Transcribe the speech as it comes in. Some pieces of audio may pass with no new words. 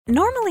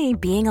Normally,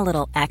 being a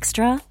little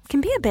extra can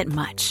be a bit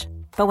much,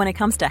 but when it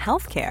comes to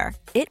healthcare,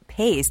 it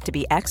pays to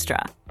be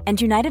extra. And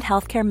United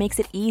Healthcare makes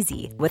it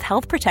easy with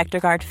Health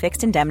Protector Guard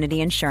fixed indemnity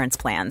insurance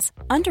plans.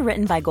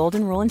 Underwritten by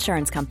Golden Rule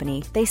Insurance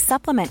Company, they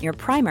supplement your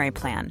primary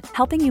plan,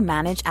 helping you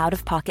manage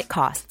out-of-pocket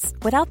costs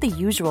without the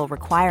usual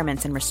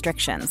requirements and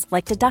restrictions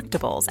like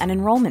deductibles and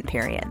enrollment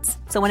periods.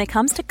 So when it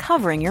comes to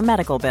covering your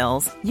medical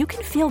bills, you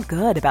can feel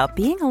good about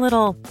being a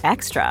little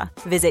extra.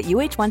 Visit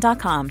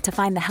uh1.com to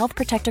find the Health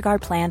Protector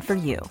Guard plan for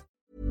you.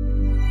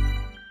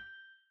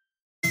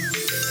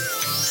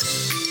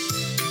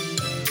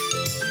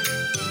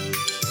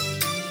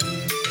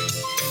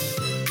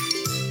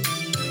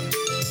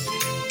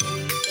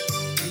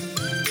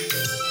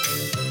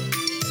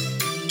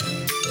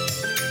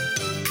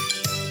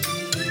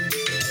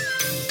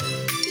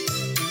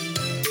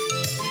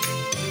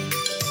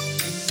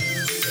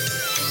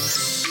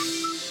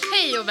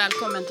 Hej och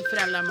välkommen till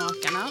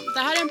Föräldramakarna. Det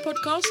här är en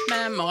podcast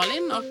med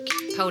Malin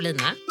och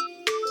Paulina.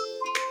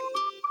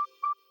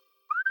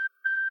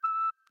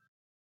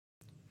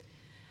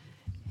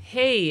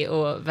 Hej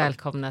och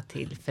välkomna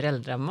till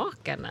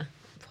Föräldramakarna.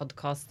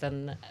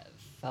 Podcasten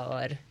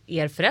för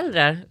er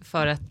föräldrar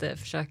för att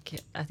försöka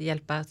att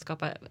hjälpa att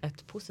skapa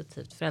ett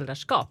positivt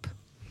föräldraskap.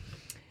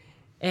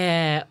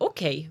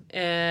 Okej.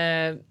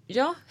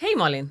 Ja, hej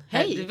Malin.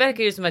 Hej. Det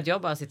verkar ju som att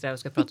jag bara sitter här och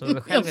ska prata om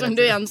mig själv. som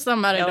du är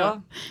ensam här idag.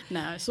 Ja.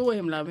 Nej, så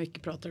himla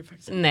mycket pratar du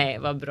faktiskt. Nej,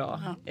 vad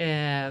bra.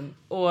 Ja.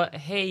 Och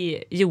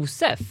hej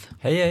Josef.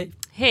 Hej, hej.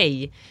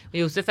 Hej. Och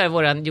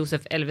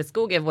Josef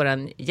Elveskog är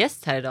våran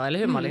gäst här idag, eller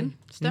hur Malin?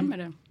 Stämmer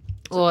det.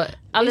 Och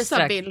alldeles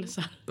strax...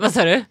 Vad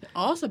sa du?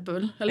 Ja, så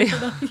bull.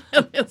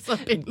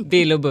 Eller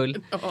Bill och bull.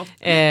 Ja.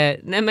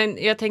 Nej, men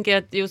jag tänker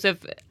att Josef,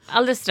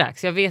 alldeles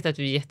strax, jag vet att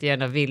du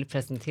jättegärna vill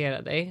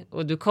presentera dig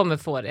och du kommer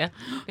få det.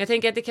 Men jag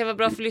tänker att det kan vara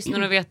bra för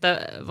lyssnarna att veta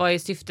vad är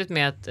syftet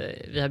med att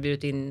vi har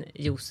bjudit in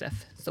Josef.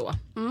 Så.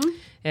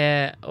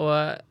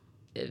 Och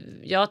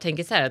jag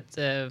tänker så här att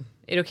är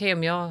det okej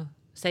om jag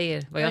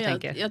säger vad jag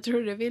tänker? Jag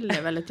tror du vill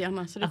det väldigt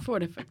gärna, så det får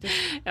det faktiskt.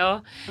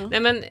 Ja. Nej,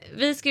 men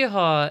vi ska ju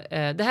ha,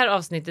 det här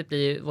avsnittet blir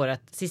ju vårt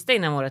sista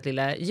innan vårt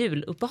lilla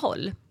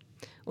juluppehåll.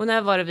 Och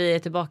när var det vi är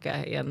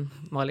tillbaka igen,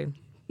 Malin?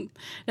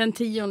 Den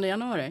 10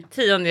 januari.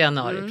 10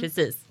 januari,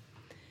 precis.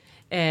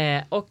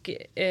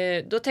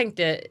 Då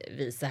tänkte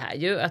vi så här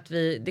ju, att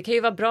det kan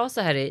ju vara bra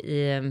så här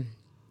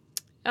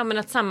ja, men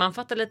att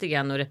sammanfatta lite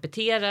grann och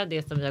repetera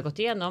det som vi har gått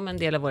igenom, en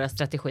del av våra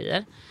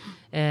strategier.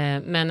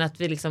 Men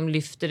att vi liksom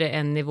lyfter det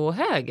en nivå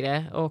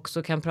högre och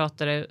så kan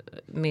prata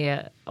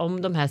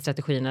om de här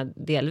strategierna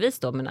delvis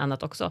då, men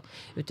annat också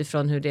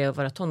utifrån hur det är att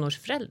vara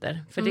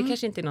tonårsförälder. För det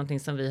kanske inte är någonting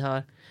som vi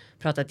har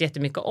pratat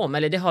jättemycket om,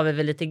 eller det har vi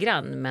väl lite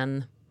grann,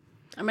 men...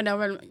 Ja, men det har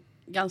väl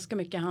ganska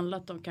mycket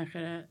handlat om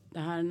kanske det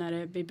här när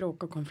det blir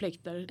bråk och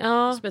konflikter.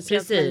 Ja,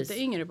 speciellt precis. med lite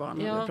yngre barn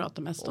vi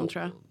pratar mest om,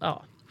 tror jag.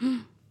 Ja.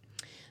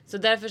 Så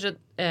därför så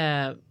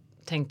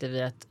tänkte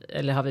vi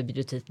eller har vi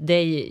bjudit hit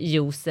dig,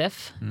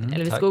 Josef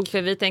Elveskog,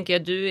 för vi tänker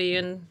att du är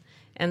ju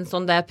en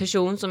sån där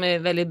person som är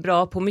väldigt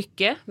bra på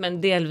mycket,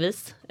 men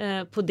delvis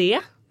på det.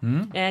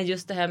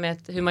 Just det här med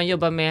hur man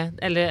jobbar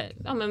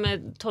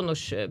med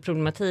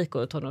tonårsproblematik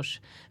och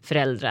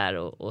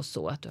tonårsföräldrar och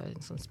så, att du har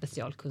en sån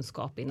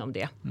specialkunskap inom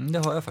det. Det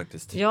har jag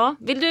faktiskt. Ja,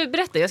 vill du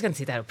berätta? Jag ska inte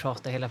sitta här och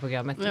prata hela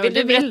programmet. Vill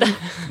du berätta?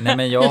 Nej,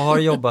 men jag har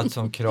jobbat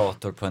som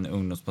kurator på en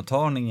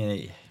ungdomsmottagning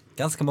i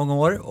ganska många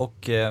år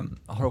och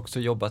har också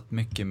jobbat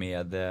mycket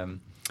med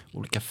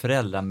olika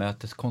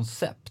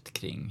föräldramöteskoncept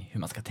kring hur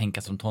man ska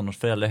tänka som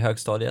tonårsförälder i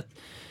högstadiet.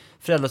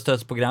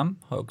 Föräldrastödsprogram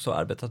har jag också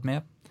arbetat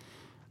med.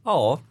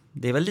 Ja,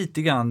 det är väl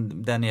lite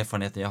grann den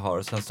erfarenheten jag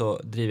har. Sen så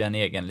driver jag en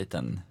egen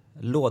liten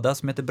låda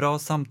som heter Bra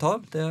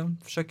samtal. Där jag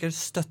försöker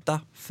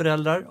stötta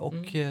föräldrar och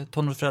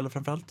tonårsföräldrar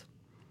framförallt.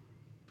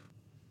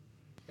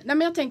 Nej,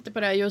 men jag tänkte på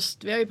det här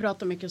just, vi har ju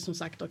pratat mycket som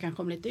sagt och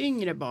kanske om lite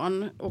yngre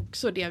barn,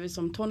 också det vi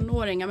som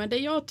tonåringar, men det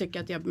jag tycker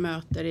att jag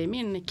möter i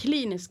min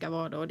kliniska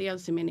vardag och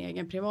dels i min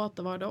egen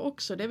privata vardag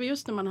också, det är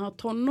just när man har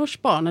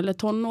tonårsbarn eller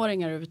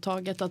tonåringar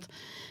överhuvudtaget,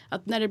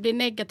 att när det blir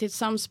negativt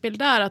samspel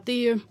där, att det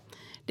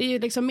är ju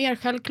liksom mer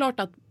självklart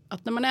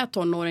att när man är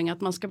tonåring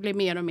att man ska bli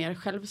mer och mer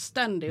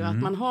självständig och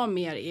att man har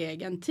mer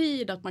egen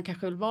tid, att man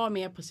kanske vill vara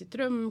mer på sitt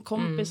rum,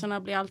 kompisarna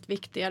blir allt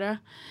viktigare.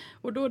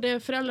 Och då det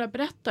föräldrar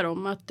berättar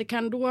om att det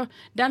kan då,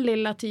 den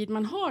lilla tid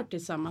man har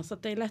tillsammans,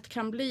 att det lätt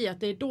kan bli att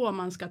det är då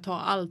man ska ta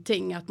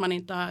allting, att man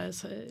inte har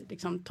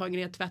liksom tagit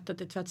ner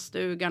tvättet i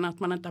tvättstugan, att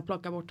man inte har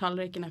plockat bort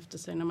tallriken efter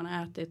sig när man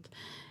har ätit.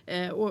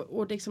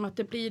 Och liksom att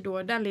det blir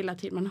då, den lilla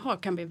tid man har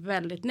kan bli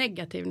väldigt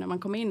negativ när man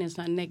kommer in i en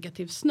sån här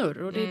negativ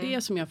snurr. Och det är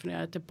det som jag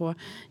funderar på,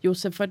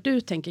 Josef, vad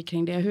du tänker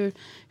kring det.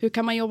 Hur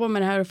kan man jobba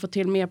med det här och få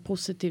till mer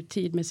positiv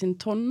tid med sin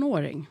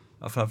tonåring?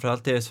 Ja,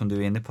 framförallt är det som du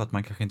är inne på, att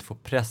man kanske inte får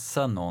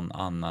pressa någon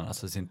annan,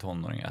 alltså sin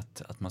tonåring,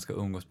 att man ska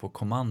umgås på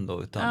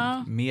kommando,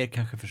 utan mer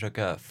kanske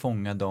försöka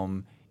fånga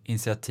de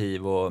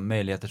initiativ och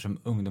möjligheter som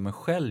ungdomen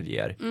själv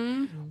ger.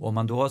 Och om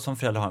man då som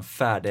förälder har en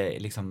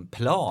färdig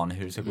plan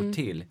hur det ska gå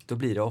till, då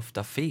blir det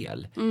ofta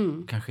fel.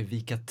 Kanske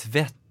vika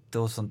tvätt skratt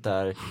och sånt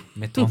där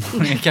med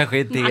tonåringen kanske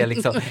inte är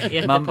liksom,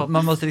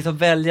 man måste liksom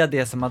välja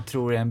det som man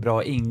tror är en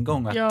bra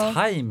ingång och att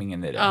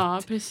tajmingen är rätt.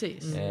 Ja,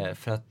 precis.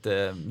 För att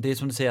det är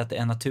som du säger att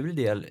en naturlig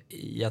del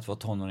i att vara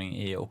tonåring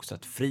är också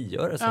att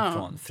frigöra sig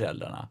från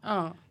föräldrarna.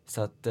 Ja.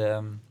 Så att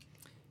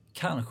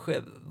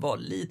kanske vara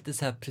lite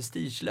så här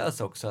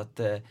prestigelös också, att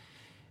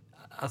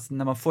alltså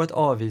när man får ett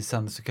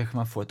avvisande så kanske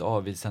man får ett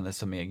avvisande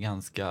som är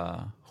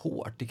ganska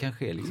hårt. Det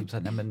kanske är liksom så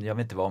här, nej men jag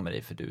vill inte vara med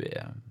dig för du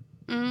är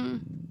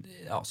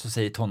så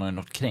säger tonåringen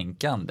något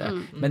kränkande.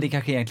 Men det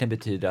kanske egentligen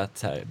betyder att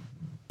så här,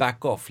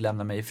 back off,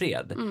 lämna mig i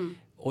fred.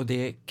 Och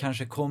det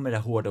kanske kommer det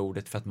hårda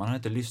ordet för att man har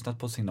inte lyssnat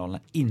på signalerna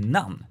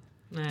innan.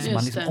 Nej. Så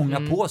man liksom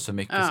ångar på så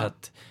mycket så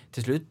att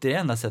till slut det är det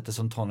enda sättet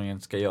som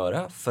tonåringen ska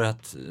göra, för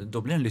att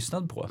då blir den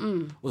lyssnad på.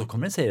 Och då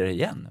kommer den säga det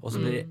igen. Och så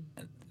blir det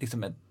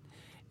liksom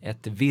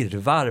ett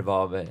virrvarv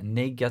av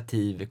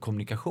negativ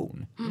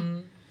kommunikation.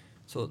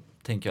 Så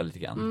tänker jag lite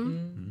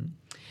grann.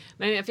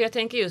 Men för jag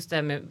tänker just det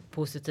här med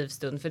positiv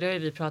stund, för det har ju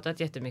vi pratat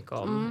jättemycket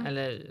om,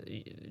 eller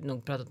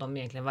nog pratat om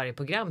egentligen varje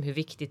program, hur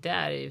viktigt det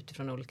är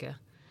utifrån olika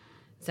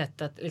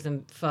sätt att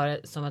liksom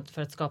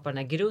för att skapa den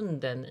här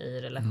grunden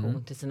i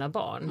relation till sina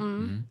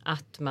barn.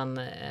 Att man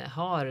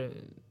har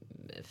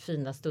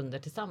fina stunder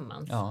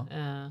tillsammans. Ja.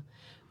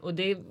 Och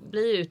det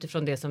blir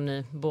utifrån det som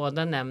ni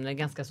båda nämner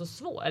ganska så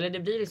svårt. Eller det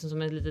blir liksom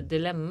som ett litet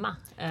dilemma.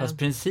 Fast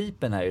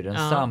principen är ju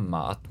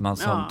densamma. Att man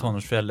som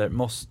tonårsförälder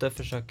måste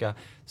försöka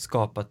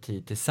skapa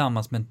tid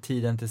tillsammans. Men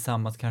tiden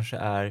tillsammans kanske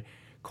är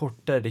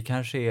kortare. Det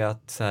kanske är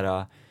att så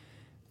här,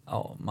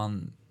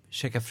 man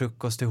käkar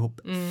frukost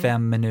ihop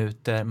 5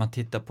 minuter. Man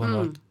tittar på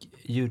något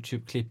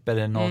YouTube-klipp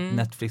eller något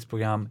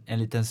Netflix-program en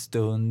liten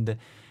stund.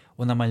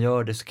 Och när man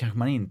gör det så kanske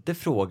man inte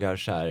frågar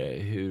så här,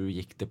 hur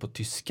gick det på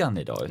tyskan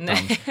idag? Utan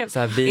så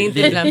här,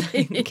 inte blanda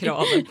in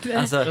kravet.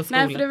 Alltså,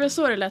 nej, för det är väl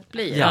så det lätt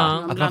blir.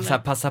 Ja, att man så här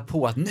passar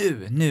på att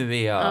nu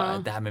är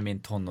jag det här med min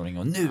tonåring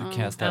och nu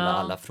kan jag ställa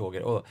alla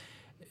frågor. Och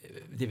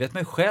det vet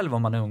man ju själv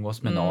om man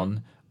umgås med någon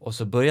och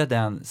så börjar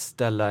den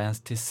ställa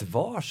ens till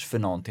svars för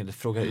någonting eller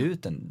frågar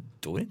ut den.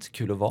 Då är det inte så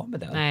kul att vara med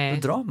den. Nej.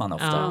 Då drar man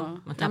ofta. Ja,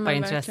 man tappar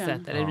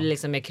intresset eller det blir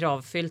liksom mer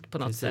kravfyllt på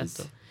något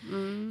sätt.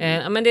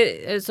 Men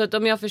det, så att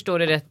om jag förstår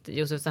det rätt,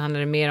 Josef, så handlar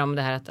det mer om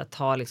det här att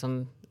ta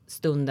liksom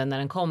stunden när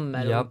den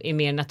kommer och i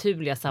mer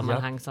naturliga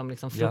sammanhang som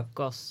liksom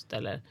frukost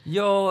eller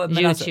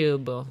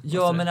YouTube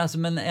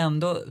men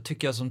ändå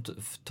tycker jag som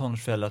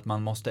tonårsförälder att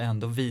man måste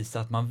ändå visa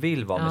att man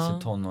vill vara med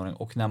sin tonåring,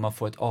 och när man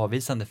får ett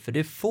avvisande, för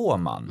det får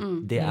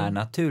man, det är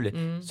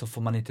naturligt, så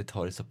får man inte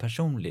ta det så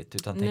personligt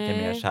utan tänka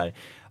mer så här,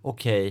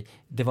 okej,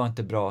 det var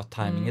inte bra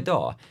timing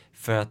idag,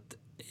 för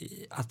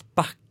att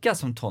backa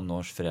som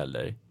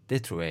tonårsförälder, det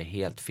tror jag är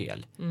helt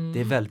fel. Det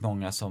är väldigt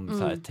många som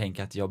så här,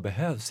 tänker att jag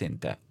behövs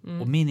inte.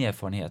 Och min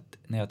erfarenhet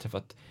när jag har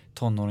träffat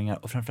tonåringar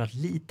och framförallt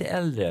lite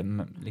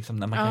äldre, liksom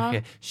när man kanske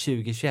är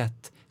 20-21,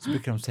 så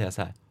brukar de säga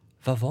så här,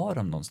 var var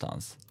de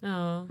någonstans?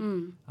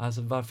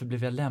 Alltså varför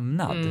blev jag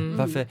lämnad?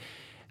 Varför,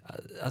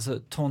 alltså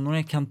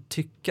tonåringar kan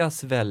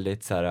tyckas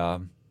väldigt så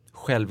här,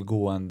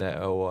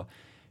 självgående och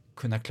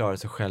kunna klara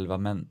sig själva,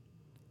 men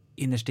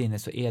innerst inne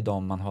så är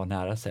de man har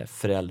nära sig,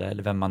 föräldrar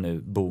eller vem man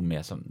nu bor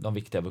med, som de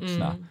viktiga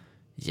vuxna,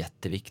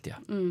 jätteviktiga.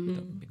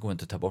 Det går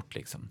inte att ta bort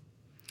liksom.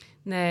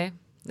 Nej,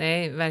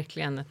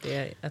 verkligen att det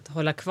är att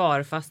hålla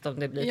kvar fast om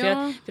det blir.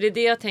 För det är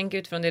det jag tänker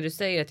utifrån det du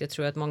säger, att jag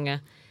tror att många,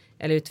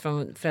 eller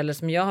utifrån föräldrar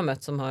som jag har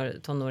mött som har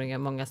tonåringar,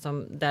 många som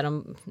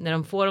när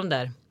de får de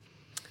där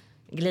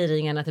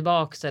glidningarna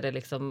tillbaka, så är det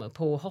liksom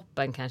på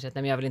hoppen kanske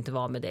att jag vill inte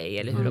vara med dig,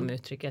 eller hur de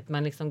uttrycker, att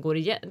man liksom går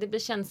igen, det blir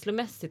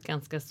känslomässigt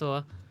ganska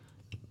så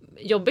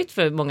jobbigt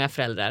för många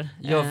föräldrar.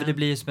 Ja, för det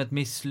blir som ett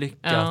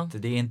misslyckat.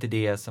 Det är inte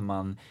det som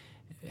man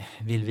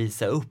vill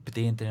visa upp.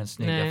 Det är inte den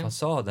snygga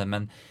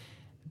fasaden.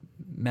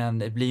 Men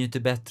det blir ju inte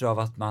bättre av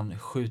att man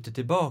skjuter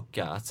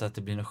tillbaka. Alltså att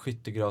det blir något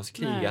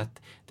skyttegravskrig. Nej.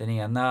 Att den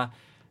ena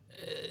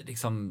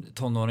liksom,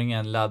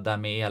 tonåringen laddar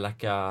med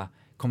elaka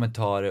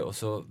kommentarer och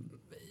så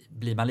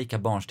blir man lika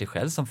barnslig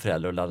själv som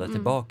förälder och laddar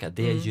tillbaka.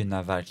 Det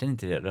gynnar verkligen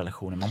inte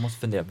relationen. Man måste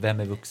fundera, vem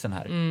är vuxen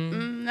här?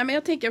 Nej, men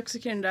jag tänker också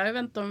kring det där. Jag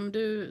vet inte om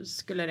du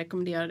skulle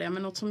rekommendera det.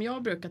 Men något som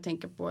jag brukar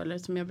tänka på, eller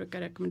som jag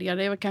brukar rekommendera,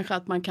 det är väl kanske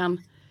att man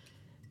kan,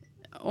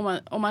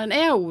 om man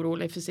är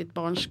orolig för sitt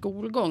barns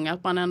skolgång,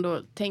 att man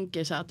ändå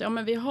tänker så att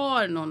men vi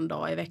har någon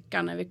dag i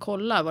veckan när vi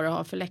kollar vad det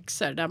har för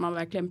läxor, där man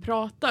verkligen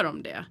pratar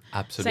om det.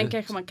 Absolut. Sen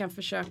kanske man kan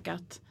försöka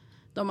att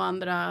de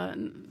andra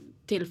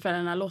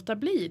tillfällena låta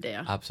bli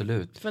det.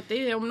 Absolut. För att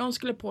det är, om någon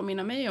skulle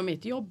påminna mig om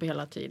mitt jobb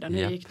hela tiden.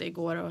 Hur gick det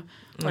igår och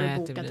har du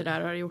bokat det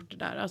där och har du gjort det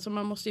där. Alltså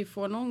man måste ju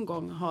få någon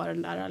gång ha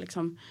den där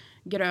liksom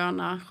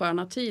gröna,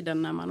 sköna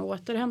tiden när man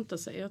återhämtar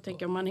sig. Jag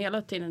tänker om man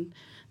hela tiden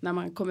när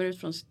man kommer ut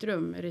från sitt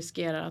rum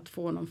riskerar att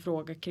få någon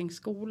fråga kring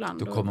skolan.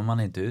 Då kommer man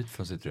inte ut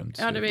från sitt rum.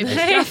 Ja, det blir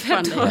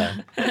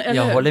bestraffande.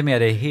 Jag håller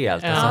med dig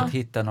helt. Alltså att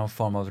hitta någon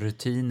form av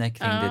rutiner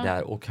kring det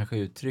där och kanske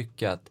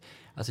uttrycka att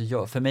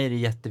alltså för mig är det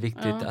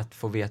jätteviktigt att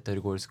få veta hur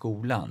det går i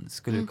skolan.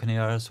 Skulle du kunna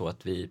göra så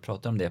att vi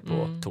pratar om det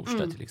på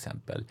torsdag till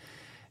exempel?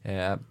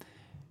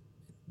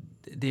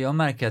 det jag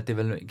märker är att det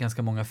är väl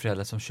ganska många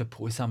föräldrar som kör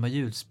på i samma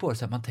hjulspår.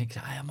 Så att man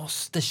tänker, jag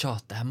måste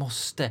tjata, jag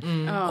måste.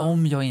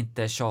 Om jag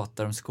inte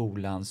tjatar om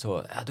skolan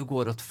så då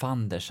går det åt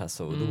fanders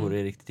alltså. Då går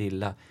det riktigt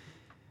illa.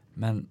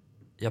 Men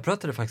jag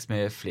pratade faktiskt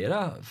med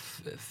flera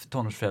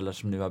tonårsföräldrar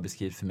som nu har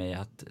beskrivit för mig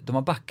att de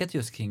har backat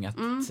just kring att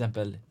till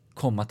exempel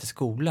komma till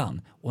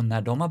skolan. Och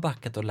när de har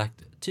backat och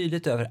lagt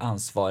tydligt över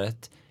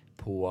ansvaret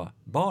på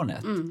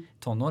barnet,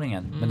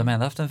 tonåringen, men de har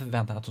ändå haft en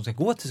förväntan att de ska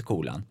gå till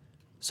skolan,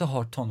 så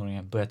har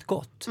tonåringen börjat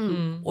gått.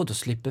 Och då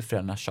slipper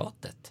föräldrarna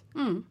tjatet.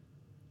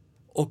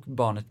 Och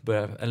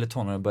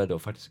tonåringen börjar då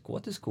faktiskt gå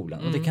till skolan.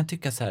 Och det kan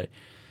tyckas så här,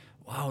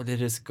 wow, det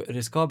är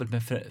riskabelt,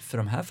 men för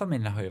de här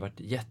familjerna har ju varit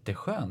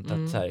jätteskönt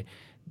att så här,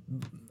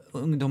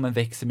 ungdomen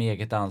växer med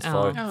eget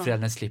ansvar,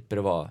 föräldrarna slipper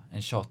att vara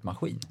en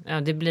tjatmaskin.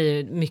 Ja, det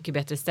blir mycket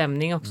bättre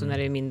stämning också när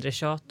det är mindre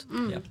tjat.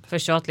 För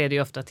tjat leder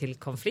ju ofta till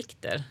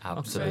konflikter.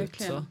 Absolut.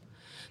 Också.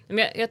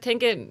 Men jag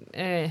tänker,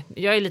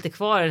 jag är lite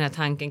kvar i den här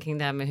tanken kring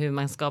det här med hur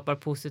man skapar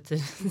positiv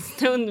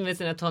stund med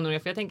sina tonåringar.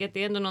 För jag tänker att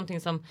det är ändå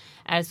någonting som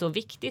är så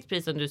viktigt,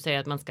 precis som du säger,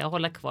 att man ska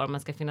hålla kvar,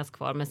 man ska finnas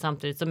kvar. Men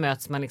samtidigt så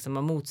möts man liksom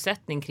av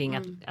motsättning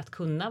kring att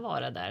kunna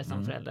vara där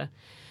som förälder.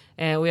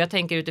 Och jag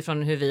tänker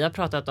utifrån hur vi har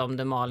pratat om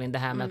det, Malin, det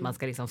här med att man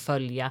ska liksom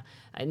följa,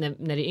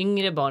 när det är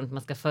yngre barnet,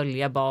 man ska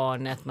följa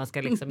barnet, man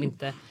ska liksom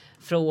inte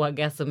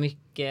fråga så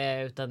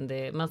mycket, utan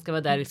man ska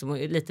vara där liksom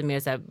lite mer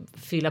så här,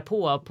 fylla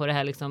på det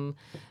här liksom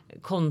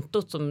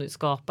kontot som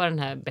skapar den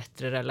här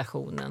bättre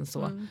relationen.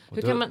 Så.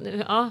 Hur kan man,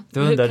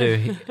 då undrar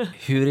du,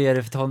 hur är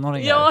det för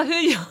tonåringar? Ja,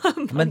 hur gör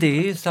man? Men det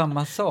är ju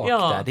samma sak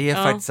där. Det är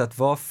faktiskt att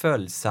vara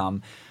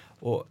följsam,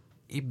 och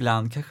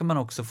ibland kanske man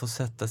också får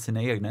sätta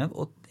sina egna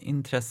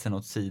intressen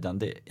åt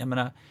sidan. Jag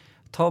menar,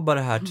 ta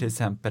bara här till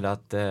exempel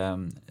att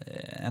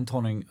en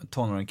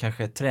tonåring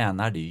kanske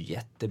tränar. Det är ju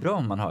jättebra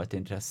om man har ett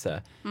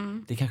intresse.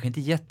 Det är kanske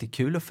inte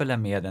jättekul att följa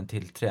med den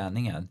till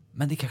träningen.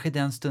 Men det är kanske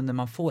den stunden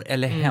man får.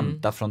 Eller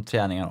hämta från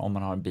träningen om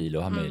man har en bil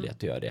och har möjlighet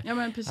att göra det. Ja,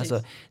 men precis.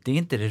 Alltså, det är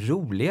inte det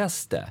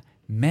roligaste.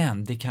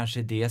 Men det kanske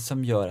är det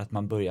som gör att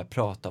man börjar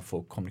prata och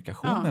få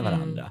kommunikation med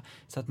varandra.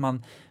 Så att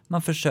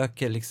man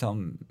försöker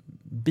liksom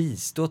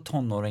bistå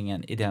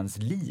tonåringen i dens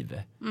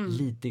liv.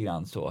 Lite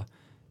grann så.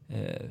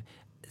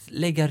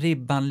 Lägga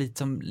ribban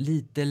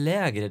lite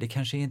lägre. Det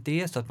kanske inte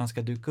är så att man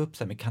ska duka upp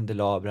så här med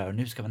kandelabrar och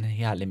nu ska man ha en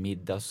härlig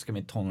middag och så ska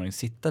min tonåring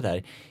sitta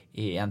där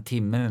i en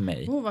timme med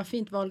mig. Vad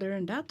fint valde du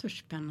den där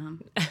tuschpennan.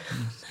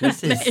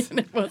 Precis.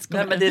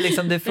 Nej, men det är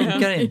liksom, det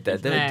funkar inte.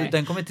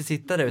 Den kommer inte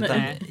sitta där,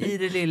 utan i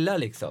det lilla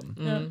liksom.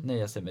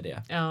 Nöja sig med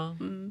det. Ja.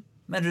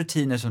 Men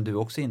rutiner som du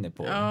också är inne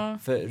på. Ja.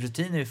 För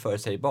rutiner är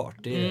förutsägbart.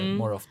 Det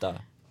mår ofta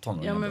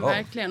tonåringar. Ja, men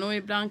verkligen. Och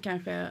ibland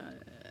kanske,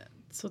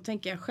 så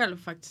tänker jag själv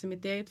faktiskt i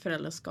mitt eget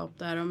föräldraskap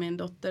där, om min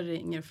dotter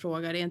ringer och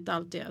frågar, det är inte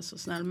alltid jag är så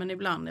snäll, men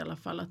ibland i alla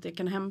fall, att det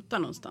kan hämta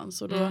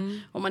någonstans. Och då,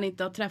 om man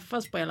inte har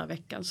träffats på hela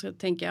veckan, så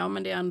tänker jag,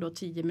 men det är ändå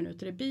 10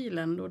 minuter i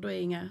bilen, och då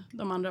är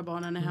de andra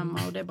barnen är hemma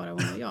och det är bara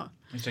hon och jag.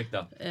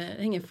 Ursäkta.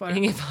 Ingen fara.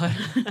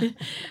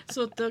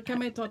 Så då kan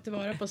man ju ta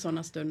tillvara på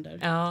sådana stunder.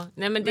 Ja,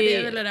 nej, men det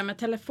är väl det där med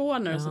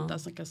telefoner och sånt där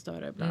som kan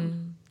störa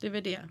ibland. Det är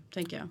väl det,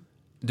 tänker jag.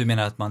 Du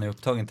menar att man är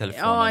upptagen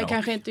telefonen? Ja,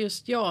 kanske inte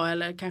just jag,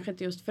 eller kanske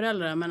inte just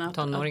föräldrar, men att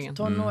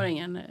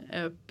tonåringen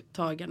är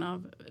upptagen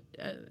av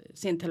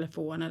sin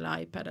telefon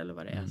eller iPad eller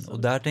vad det är. Och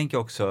där tänker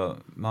jag också,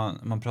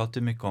 man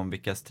pratar ju mycket om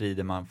vilka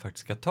strider man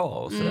faktiskt ska ta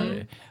och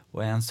sådär.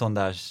 Och en sån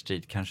där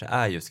strid kanske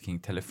är just kring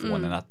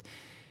telefonen, att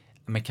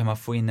men kan man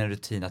få in en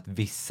rutin att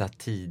vissa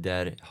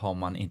tider har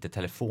man inte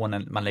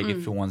telefonen, man lägger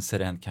ifrån sig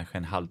den kanske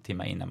en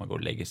halvtimme innan man går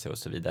och lägger sig och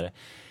så vidare.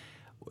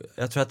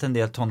 Jag tror att en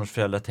del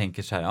tonårsföräldrar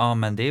tänker så här,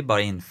 men det är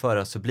bara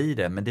införa så blir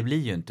det, men det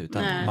blir ju inte,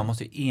 utan man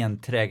måste ju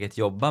enträget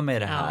jobba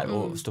med det här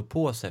och stå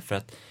på sig, för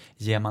att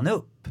ger man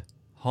upp,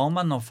 har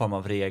man någon form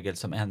av regel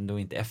som ändå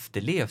inte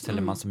efterlevs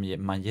eller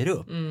man ger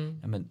upp,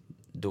 ja, men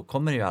då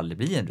kommer det ju aldrig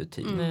bli en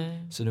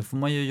rutin. Så då får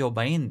man ju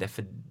jobba in det,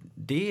 för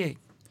det.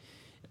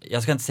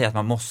 Jag ska inte säga att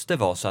man måste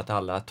vara så att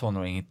alla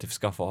tonåringar inte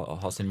ska få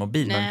ha sin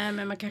mobil. Nej,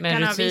 men man kan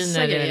ha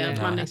vissa grejer.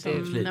 Att man liksom,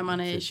 när man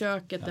är i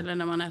köket eller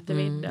när man äter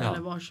middag eller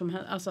var som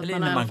helst. Alltså eller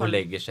när man går och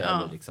lägger sig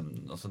eller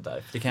liksom, och sånt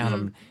där. Det kan handla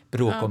om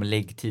bråk om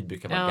läggtid,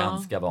 brukar vara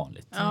ganska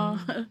vanligt.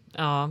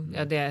 Ja,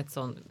 det är ett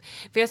sånt.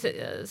 För jag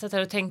satt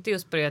här och tänkte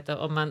just på det,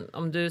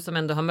 om du som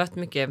ändå har mött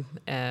mycket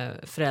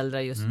föräldrar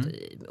just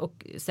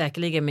och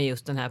säkerligen med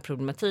just den här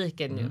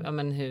problematiken ja,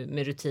 men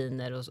med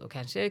rutiner och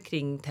kanske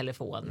kring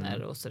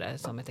telefoner och sådär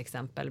som ett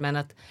exempel. Men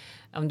att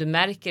om du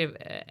märker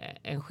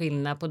en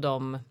skillnad på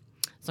dem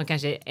som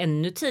kanske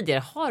ännu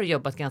tidigare har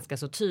jobbat ganska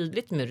så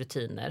tydligt med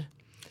rutiner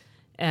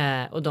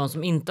och de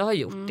som inte har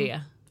gjort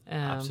det.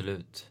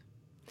 Absolut.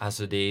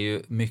 Alltså det är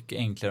ju mycket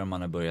enklare om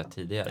man har börjat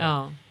tidigare.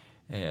 Ja.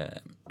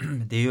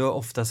 Det är ju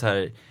ofta så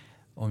här,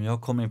 om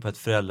jag kommer in på ett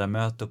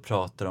föräldramöte och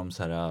pratar om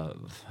så här,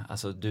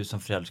 alltså du som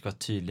förälder ska vara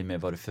tydlig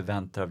med vad du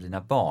förväntar av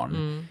dina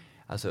barn.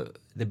 Alltså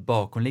det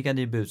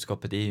bakomliggande i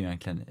budskapet är ju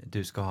egentligen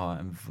du ska ha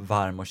en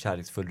varm och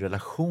kärleksfull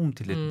relation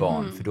till ditt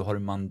barn, för då har du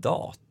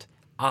mandat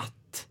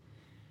att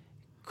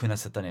kunna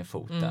sätta ner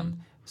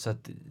foten. Så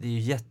att det är ju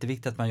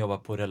jätteviktigt att man jobbar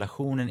på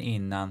relationen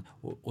innan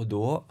och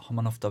då har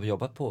man ofta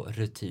jobbat på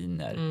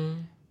rutiner.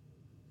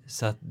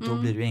 Så att då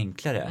blir det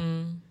enklare.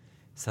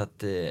 Så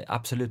att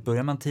absolut,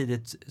 börjar man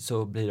tidigt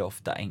så blir det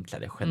ofta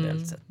enklare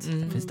generellt sett.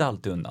 Finns det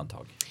alltid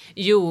undantag?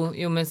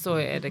 Jo, men så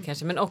är det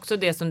kanske. Men också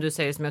det som du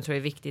säger som jag tror är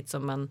viktigt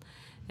som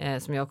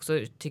jag också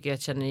tycker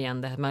jag känner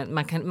igen det.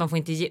 Man får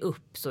inte ge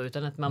upp så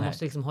utan att man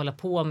måste liksom hålla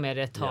på med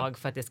det ett tag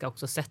för att det ska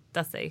också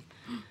sätta sig.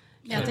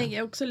 Jag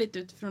tänker också lite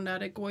utifrån det.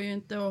 Det går ju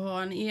inte att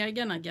ha en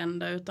egen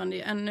agenda utan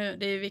det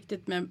är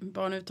viktigt med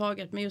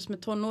barnuttaget. Men just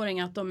med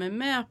tonåringar att de är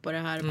med på det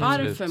här.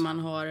 Varför man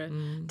har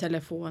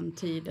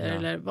telefontider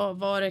eller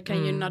vad det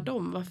kan gynna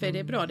dem. Varför är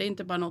det bra? Det är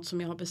inte bara något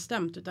som jag har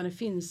bestämt utan det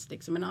finns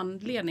liksom en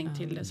anledning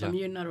till det som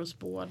gynnar oss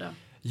båda.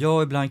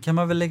 Ja, ibland kan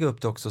man väl lägga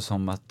upp det också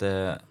som att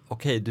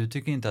okej, du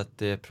tycker inte att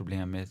det är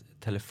problem med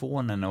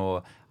telefonen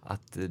och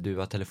att du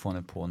har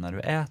telefonen på när du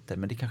äter.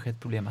 Men det kanske är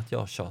ett problem att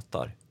jag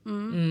tjatar.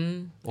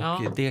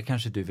 Och det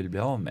kanske du vill bli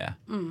av med.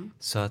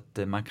 Så att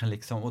man kan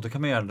liksom, och då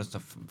kan man göra det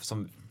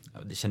som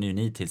det känner ju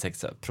ni till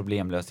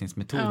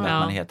problemlösningsmetoden. Att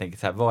man helt enkelt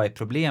så här, vad är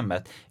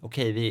problemet?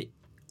 Okej, vi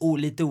är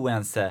lite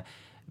oense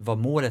vad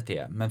målet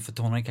är. Men för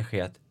tonåringen kanske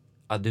är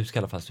att du ska i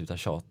alla fall sluta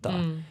tjata.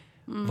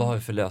 Vad har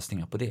vi för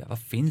lösningar på det? Vad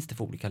finns det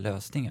för olika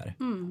lösningar?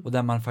 Och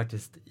där man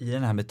faktiskt i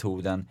den här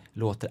metoden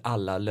låter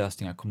alla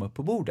lösningar komma upp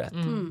på bordet.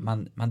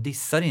 Man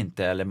dissar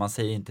inte eller man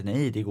säger inte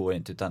nej, det går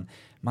inte. Utan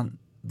man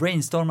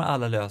brainstormar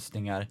alla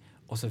lösningar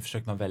och så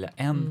försöker man välja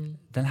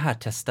den här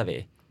testar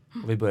vi.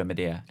 Och vi börjar med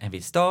det en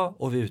viss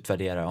dag och vi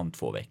utvärderar om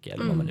 2 veckor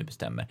eller vad man nu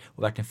bestämmer.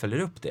 Och verkligen följer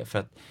upp det. För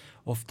att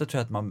ofta tror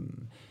jag att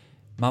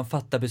man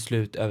fattar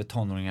beslut över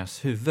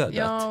tonåringars huvud.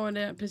 Ja, och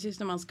det är precis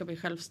när man ska bli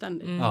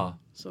självständig.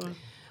 Så.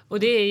 Och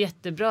det är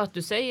jättebra att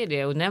du säger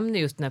det och nämner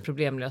just den här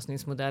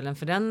problemlösningsmodellen.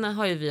 För den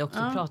har ju vi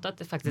också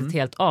pratat faktiskt ett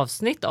helt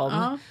avsnitt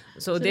om.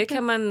 Så det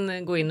kan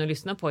man gå in och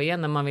lyssna på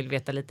igen när man vill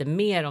veta lite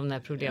mer om den här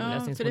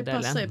problemlösningsmodellen. För det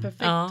passar ju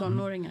perfekt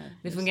tonåringar.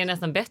 Det fungerar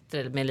nästan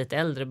bättre med lite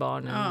äldre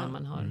barn än när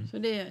man har. Så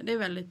det är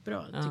väldigt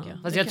bra tycker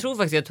jag. Fast jag tror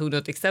faktiskt jag tog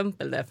något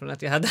exempel där från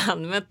att jag hade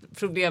använt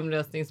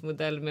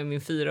problemlösningsmodell med min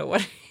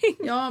 4-åring.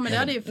 Ja, men det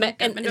hade ju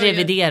funkat.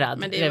 Reviderad.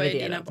 Men det var ju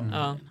dina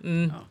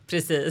barn.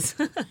 Precis.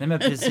 Nej, men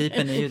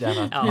principen är ju den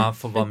att man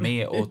får vara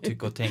med och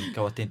tycka och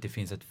tänka och att det inte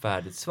finns ett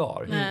färdigt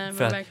svar. Nej,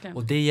 för att,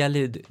 och det gäller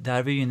ju, där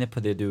är vi ju inne på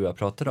det du och jag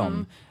pratade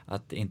om,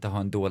 att inte ha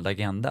en dold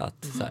agenda.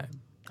 Att, så här,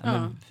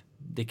 men,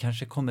 det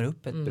kanske kommer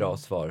upp ett bra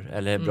svar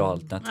eller ett bra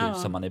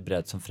alternativ som man är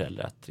beredd som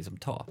förälder att liksom,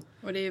 ta.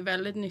 Och det är ju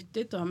väldigt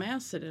nyttigt att ha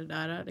med sig det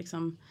där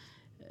liksom,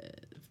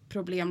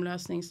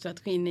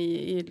 problemlösningsstrategin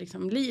i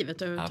liksom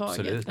livet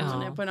överhuvudtaget. När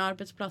man är på en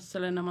arbetsplats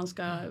eller när man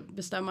ska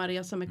bestämma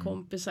resa med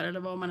kompisar eller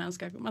vad man än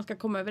ska, man ska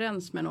komma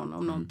överens med någon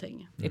om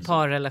någonting. I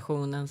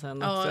parrelationen sen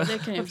också. Ja,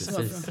 det kan ju också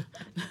vara bra.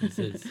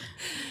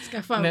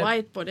 Skaffa en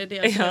whiteboard, det är det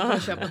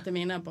jag ska köpa till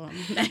mina barn.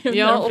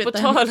 Och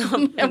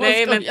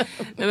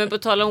på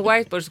tal om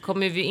whiteboard så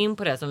kommer vi in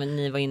på det som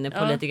ni var inne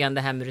på lite grann,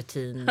 det här med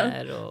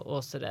rutiner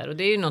och sådär. Och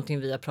det är ju någonting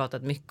vi har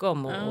pratat mycket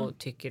om och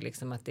tycker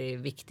liksom att det är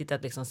viktigt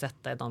att liksom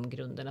sätta de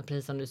grunderna,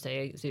 precis som du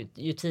säger,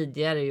 ju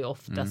tidigare ju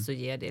oftast så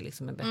ger det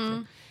liksom en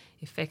bättre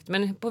effekt.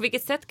 Men på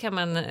vilket sätt kan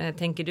man,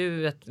 tänker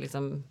du, att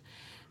liksom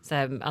så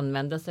här,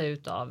 använda sig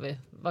utav,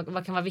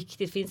 vad kan vara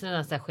viktigt? Finns det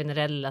några så här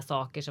generella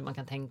saker som man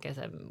kan tänka så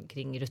här,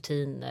 kring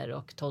rutiner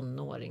och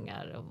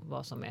tonåringar och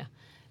vad som är,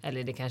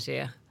 eller det kanske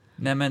är...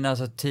 Nej, men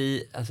alltså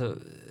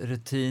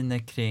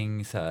rutiner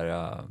kring så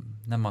här,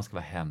 när man ska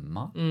vara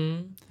hemma,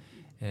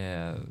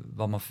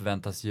 vad man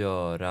förväntas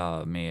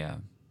göra med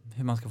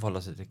hur man ska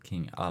förhålla sig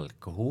kring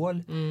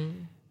alkohol.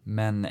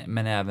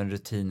 Men även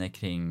rutiner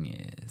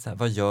kring så här,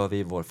 vad gör vi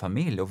i vår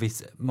familj? Och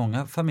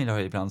många familjer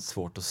har ibland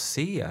svårt att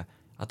se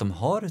att de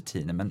har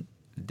rutiner, men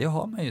det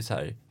har man ju så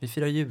här. Vi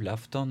firar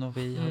julafton och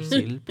vi har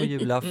sill på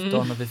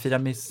julafton och vi firar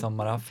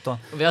midsommarafton.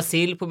 Och vi har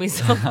sill på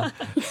midsommar.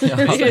 Det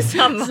är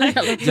samma.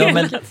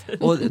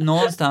 Och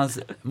någonstans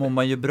mår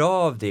man ju bra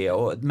av det.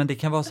 Men det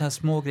kan vara så här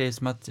små grejer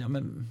som att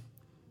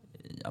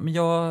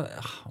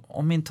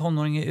om min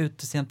tonåring är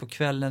ute sent på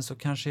kvällen så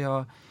kanske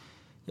jag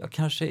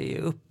kanske är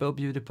uppe och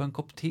bjuder på en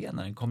kopp te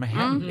när den kommer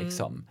hem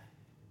liksom.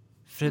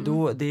 För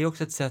då, det är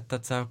också ett sätt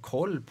att så här, ha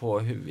koll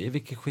på i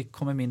vilket skick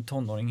kommer min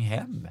tonåring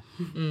hem.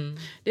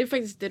 Det är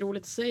faktiskt det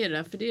roligt att säga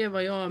det, för det är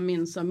vad jag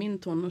minns av min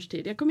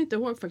tonårstid. Jag kommer inte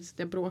ihåg faktiskt att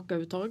jag bråkade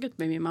överhuvudtaget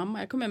med min mamma.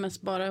 Jag kommer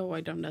mest bara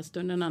ihåg de där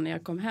stunderna när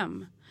jag kom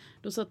hem.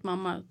 Då satt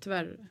mamma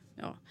tyvärr,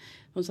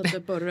 hon satt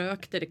upp och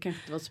rökte, det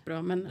kanske inte var så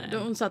bra. Men då,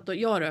 hon satt och,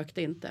 jag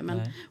rökte inte,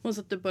 men hon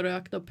satt upp och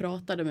rökte och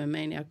pratade med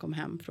mig när jag kom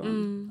hem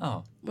från.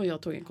 Och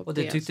jag tog en kopp te. Och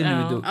det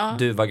tyckte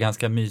du var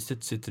ganska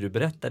mysigt, sitter du och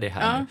berättar det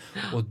här nu.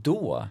 Och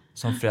då,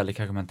 som förälder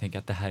kanske man tänker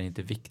att det här är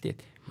inte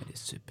viktigt. Men det är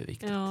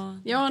superviktigt.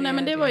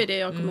 Men det var ju det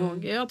jag kommer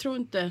ihåg. Jag tror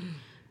inte...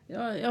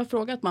 Jag har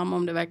frågat mamma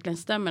om det verkligen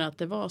stämmer att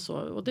det var så.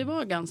 Och det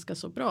var ganska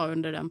så bra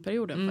under den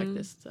perioden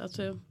faktiskt.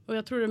 Alltså, och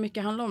jag tror det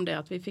mycket handlar om det.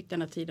 Att vi fick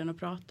den här tiden att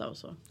prata och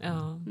så.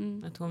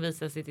 Att hon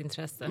visade sitt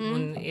intresse.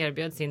 Hon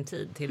erbjöd sin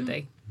tid till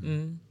dig.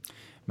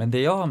 Men det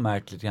jag har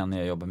märkt lite grann när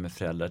jag jobbar med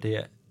föräldrar.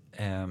 Det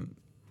är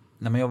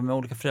när man jobbar med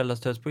olika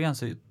föräldrastödsprogram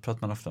så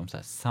pratar man ofta om så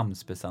här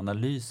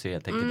samspelsanalyser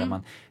helt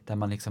enkelt. Där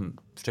man liksom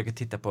försöker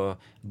titta på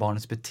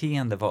barnets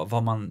beteende,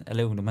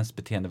 eller ungdomens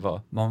beteende,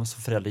 vad man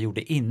som förälder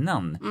gjorde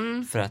innan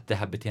för att det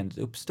här beteendet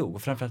uppstod.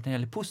 Och framförallt när det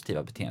gäller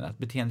positiva beteenden, att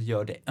beteendet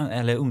gör det,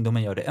 eller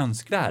ungdomen gör det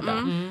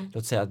önskvärda.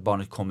 Låt säga att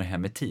barnet kommer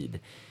hem i tid.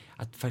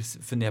 Att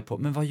faktiskt fundera på,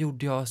 men vad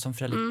gjorde jag som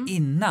förälder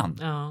innan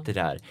det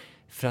där?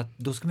 För att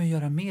då ska man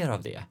göra mer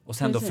av det. Och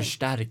sen då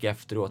förstärka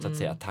efteråt att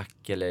säga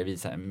tack eller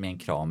visa med en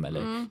kram.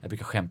 Eller jag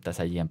brukar skämta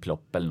så här, ge en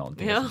plopp eller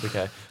någonting. Så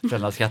brukar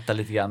föräldrarna skratta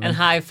lite grann. En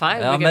high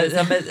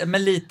five.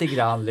 Men lite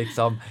grann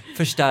liksom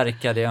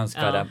förstärka det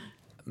önskvärda.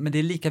 Men det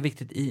är lika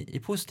viktigt i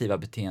positiva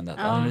beteenden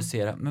att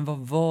analysera, men vad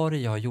var det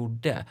jag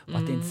gjorde? Och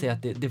att inte säga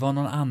att det var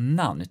någon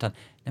annan. Utan,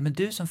 nej men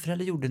du som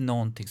förälder gjorde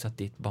någonting så att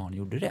ditt barn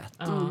gjorde rätt.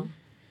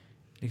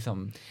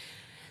 Liksom.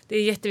 Det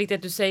är jätteviktigt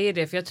att du säger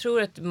det, för jag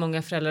tror att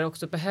många föräldrar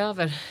också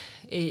behöver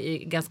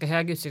i ganska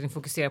hög utsträckning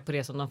fokusera på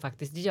det som de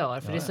faktiskt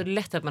gör. För det är så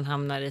lätt att man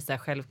hamnar i så här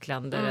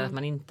självklander, att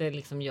man inte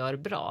liksom gör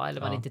bra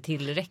eller man inte är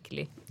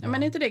tillräcklig. Ja,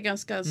 men är inte det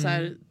ganska så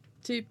här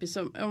typiskt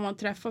som om man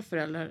träffar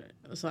föräldrar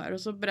och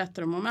så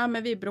berättar de om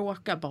men vi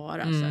bråkar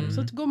bara.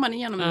 Så går man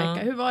igenom en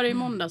vecka. Hur var det i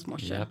måndags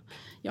morse? Yep.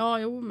 Ja,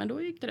 men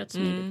då gick det rätt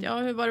smidigt. Ja,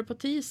 hur var det på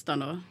tisdagen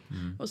då?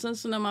 Och sen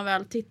så när man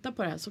väl tittar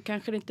på det här så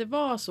kanske det inte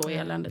var så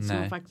eländigt som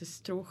man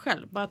faktiskt tror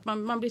själv. Bara att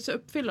man blir så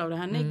uppfylld av det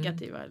här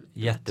negativa.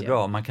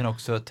 Jättebra. Man kan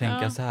också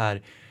tänka så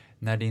här,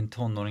 när din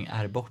tonåring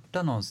är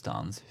borta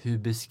någonstans, hur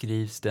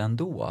beskrivs den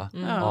då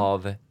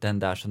av den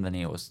där som den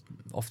är hos?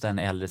 Ofta en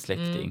äldre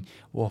släkting.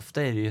 Och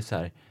ofta är det ju så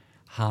här,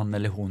 han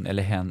eller hon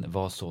eller hen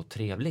var så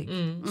trevlig.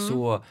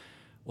 Så,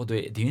 och då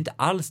är det ju inte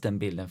alls den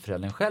bilden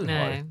föräldern själv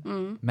har.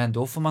 Men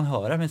då får man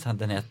höra med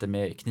den äter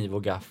med kniv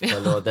och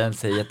gaffel och den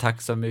säger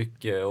tack så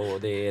mycket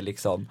och det är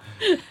liksom...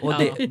 Och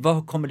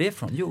vad kommer det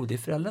ifrån? Jo, det är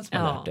föräldern som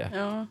har lärt det.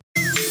 Ja.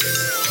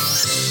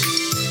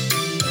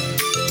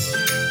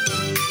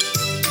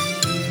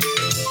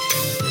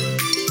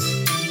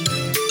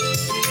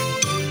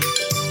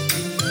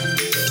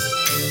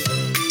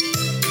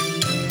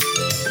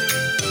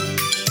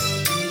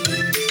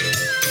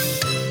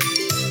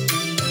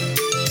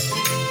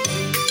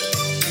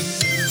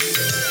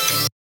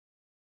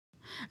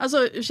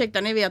 Alltså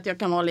ursäkta, ni vet jag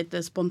kan vara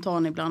lite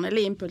spontan ibland,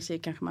 eller impulsiv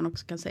kanske man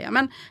också kan säga.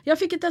 Men jag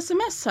fick ett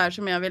sms här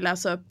som jag vill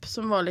läsa upp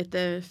som var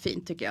lite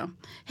fint tycker jag.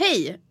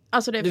 Hej!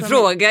 Alltså det är du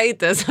frågar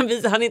inte, så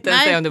han inte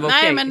ens säga om det var okej.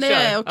 Nej, men det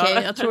är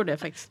okej. Jag tror det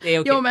faktiskt. Det är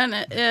okej. Jo, men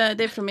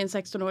det är från min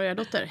 16-åriga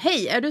dotter.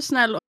 Hej, är du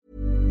snäll?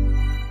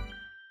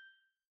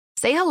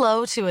 Say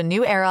hello to a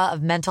new era of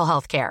mental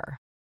health care.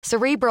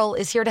 Cerebral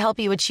is here to help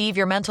you achieve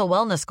your mental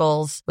wellness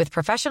goals with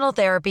professional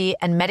therapy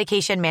and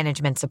medication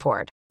management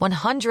support.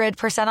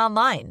 100%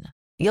 online.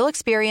 You'll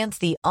experience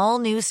the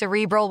all-new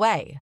Cerebral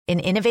Way, an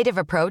innovative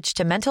approach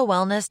to mental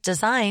wellness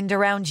designed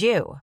around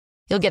you.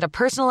 You'll get a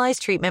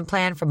personalized treatment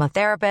plan from a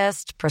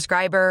therapist,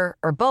 prescriber,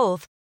 or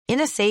both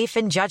in a safe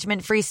and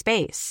judgment-free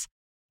space.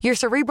 Your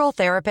Cerebral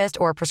therapist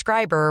or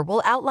prescriber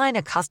will outline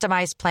a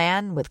customized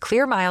plan with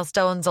clear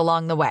milestones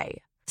along the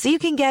way, so you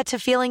can get to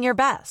feeling your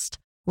best.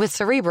 With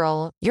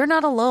Cerebral, you're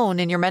not alone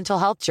in your mental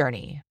health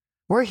journey.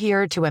 We're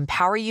here to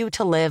empower you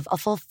to live a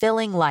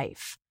fulfilling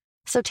life.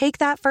 So take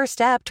that first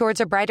step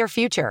towards a brighter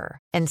future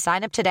and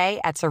sign up today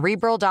at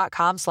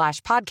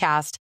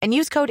Cerebral.com/podcast and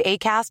use code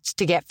ACAST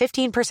to get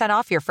 15%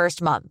 off your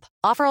first month.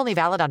 Offer only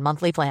valid on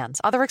monthly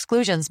plans. Other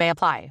exclusions may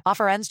apply.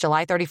 Offer ends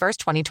July 31st,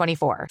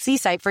 2024. See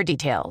site for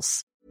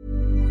details.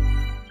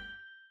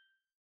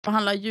 Och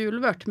handla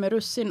julvört med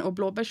russin och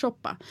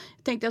blåbärssoppa.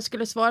 Jag tänkte jag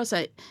skulle svara så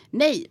här.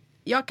 Nej,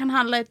 jag kan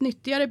handla ett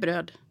nyttigare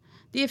bröd.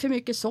 Det är för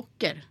mycket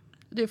socker.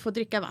 Du får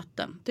dricka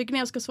vatten. Tycker ni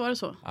jag ska svara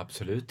så?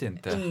 Absolut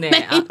inte.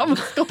 Nej, jag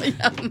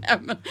skojar. Nej,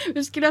 men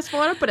hur skulle jag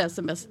svara på det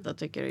sms då,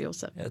 tycker du,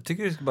 Josef? Jag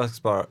tycker du ska bara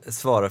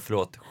svara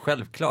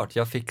självklart,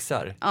 jag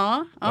fixar.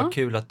 Ja. Vad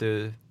kul att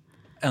du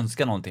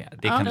önskar någonting.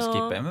 Det kan du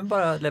skippa, men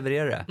bara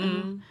leverera det.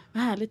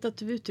 Vad härligt att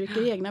du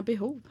uttrycker egna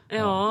behov.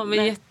 Ja,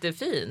 men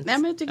jättefint. Nej,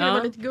 men jag tycker det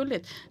var lite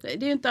gulligt. Det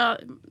är ju inte,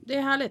 det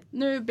är härligt.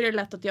 Nu blir det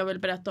lätt att jag vill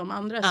berätta om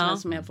andra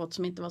sms som jag fått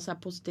som inte var så här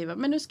positiva.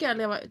 Men nu ska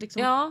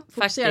jag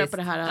fokusera på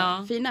det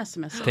här fina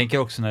sms. Jag tänker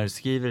också när du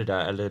skriver det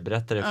där, eller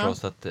berättar det för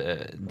oss att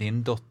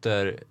din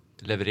dotter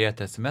levererar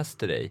ett sms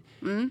till dig.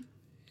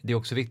 Det är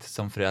också viktigt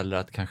som förälder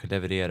att kanske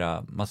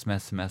leverera massor med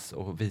sms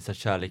och visa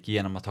kärlek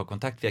genom att ha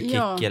kontakt via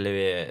Kik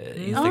eller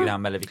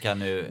Instagram eller vilka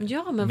nu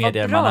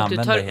medier man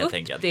använder helt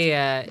enkelt.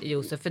 Det,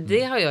 Josef, för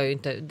det har jag ju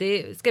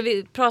inte. Ska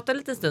vi prata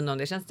lite stund om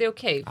det? Känns det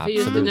okej? För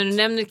just när du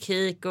nämner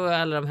Kik och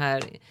alla de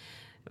här,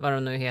 vad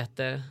de nu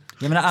heter,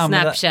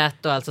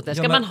 Snapchat och allt sånt där.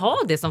 Ska man ha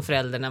det som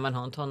förälder när man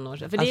har en tonårs?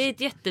 För det är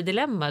ett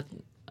jättedilemma.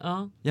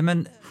 Ja,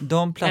 men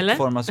de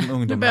plattformar som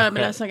ungdomarna du börjar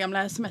med läsa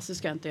gamla sms,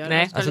 ska jag inte göra.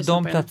 Nej. Alltså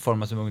de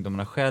plattformar som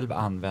ungdomarna själv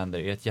använder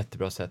är ett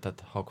jättebra sätt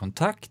att ha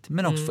kontakt,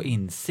 men också få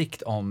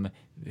insikt om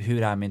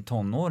hur är min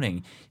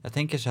tonåring. Jag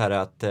tänker så här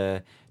att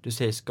du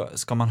säger,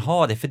 ska man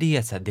ha det? För det är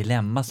ett så här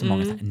dilemma som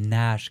många säger,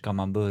 när ska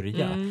man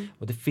börja?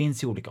 Och det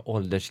finns ju olika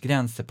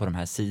åldersgränser på de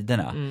här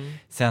sidorna.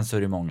 Sen så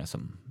är det många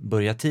som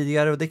börjar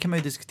tidigare och det kan man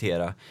ju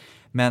diskutera.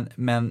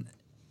 Men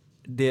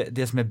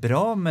det som är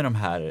bra med de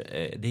här,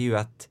 det är ju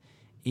att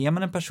är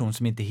man en person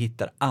som inte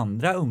hittar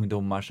andra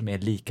ungdomar som är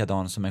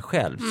likadan som en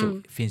själv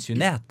så finns ju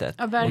nätet.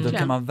 Ja, och då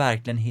kan man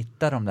verkligen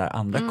hitta de där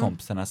andra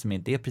kompisarna som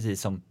inte är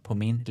precis som på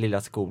min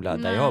lilla skola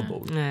där jag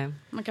bor. Nej.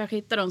 Man kanske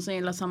hittar de som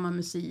gillar samma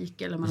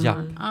musik. Eller man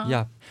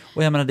Ja.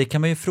 Och jag menar, det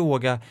kan man ju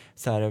fråga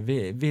så här,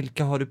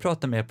 vilka har du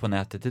pratat med på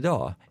nätet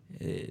idag?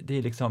 Det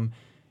är liksom,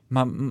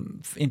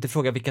 man inte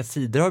fråga vilka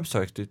sidor har du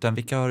besökt utan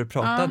vilka har du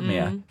pratat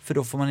med? För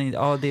då får man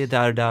inte, det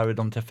är där och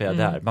de träffar jag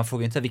där. Man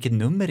frågar inte vilket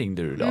nummer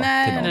ringde du idag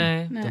till någon.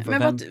 Nej.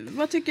 Men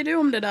vad tycker du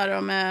om det där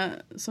då med,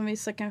 som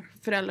vissa kanske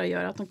föräldrar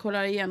gör, att de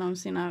kollar igenom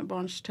sina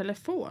barns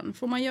telefon?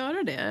 Får man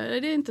göra det?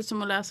 Är det inte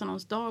som att läsa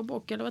någons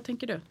dagbok eller vad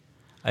tänker du?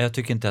 Jag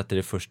tycker inte att det är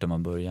det första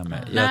man börjar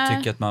med. Jag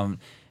tycker att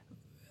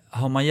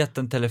har man gett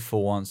en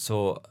telefon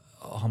så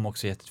har man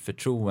också gett ett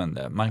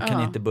förtroende. Man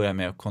kan inte börja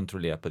med att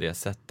kontrollera på det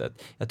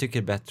sättet. Jag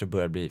tycker det är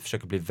bättre att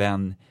försöka bli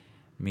vän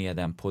med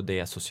den på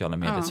det sociala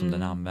medier som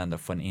den använder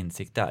och få en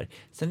insikt där.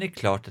 Sen är det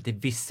klart att i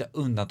vissa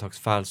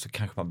undantagsfall så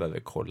kanske man behöver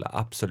kolla,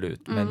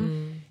 absolut.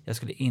 Men jag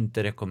skulle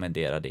inte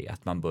rekommendera det,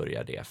 att man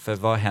börjar det. För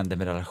vad händer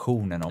med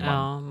relationen om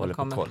man håller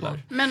på och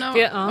kollar? Men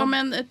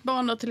om ett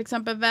barn då till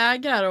exempel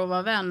vägrar att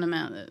vara vän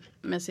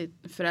med sitt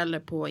förälder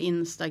på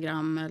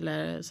Instagram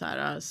eller så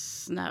här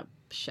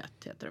Snapchat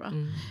heter det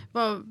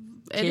va?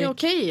 Är det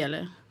okej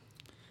eller?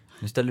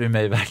 Nu ställer du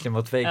mig verkligen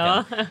mot väggen.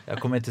 Ja. Jag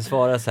kommer inte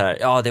svara så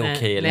här, det är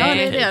okej eller nej.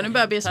 Ja, det är det. Nu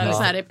börjar bli som en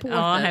sån här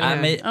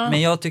reporter.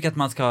 Men jag tycker att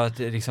man ska ha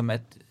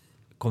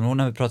kommer du ihåg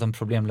när vi pratade om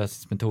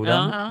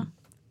problemlösningsmetoden? Ja.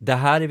 Det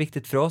här är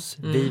viktigt för oss.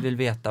 Vi vill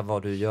veta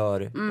vad du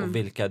gör och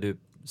vilka du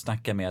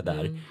snackar med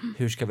där.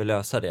 Hur ska vi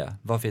lösa det?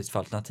 Vad finns det för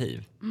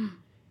alternativ?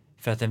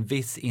 För att en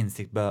viss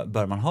insikt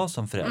bör man ha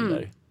som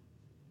förälder.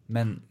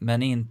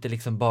 Men inte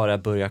liksom bara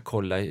börja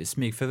kolla i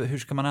smyg. För hur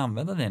ska man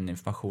använda den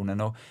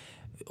informationen?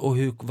 Och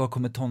vad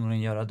kommer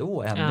tonåringen göra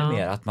då? Ännu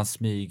mer att man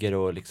smyger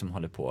och liksom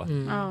håller på.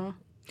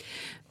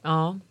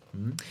 Ja.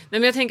 Nej,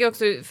 men jag tänker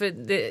också, för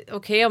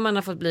okej om man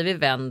har fått blivit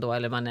vän då,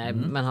 eller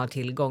man har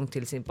tillgång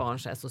till sin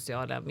barns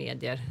sociala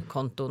medier,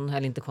 konton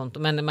eller inte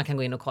konton, men man kan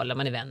gå in och kolla,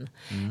 man är vän.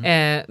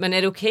 Men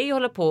är det okej att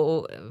hålla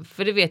på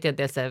för det vet jag att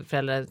det är så här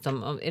föräldrar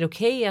som, är det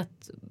okej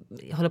att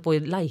hålla på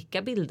och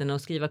lajka bilderna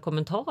och skriva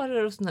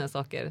kommentarer och såna här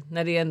saker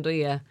när det ändå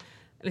är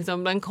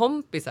liksom bland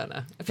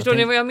kompisarna. Förstår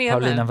ni vad jag menar?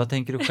 Paulina, vad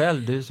tänker du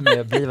själv? Du som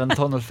är blivande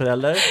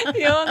tonårsförälder.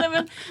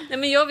 Nej,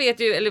 men jag vet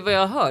ju, eller vad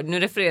jag har hört, nu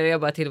refererar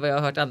jag bara till vad jag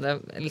har hört andra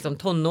liksom,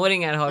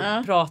 tonåringar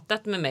har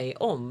pratat med mig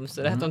om.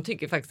 Så att de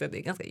tycker faktiskt att det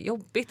är ganska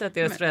jobbigt att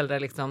deras föräldrar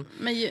liksom,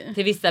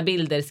 till vissa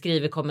bilder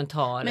skriver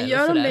kommentarer. Men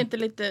gör de det inte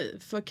lite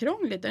för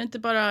krångligt? Är det inte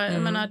bara,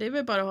 jag menar, det är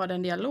väl bara att ha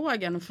den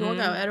dialogen och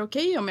fråga, är det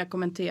okej om jag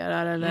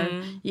kommenterar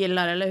eller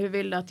gillar, eller hur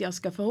vill du att jag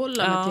ska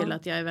förhålla mig till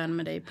att jag är vän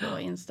med dig på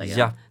Instagram?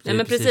 Ja, nej,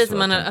 men precis som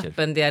man har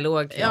öppen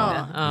dialog kring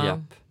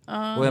det.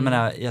 Och jag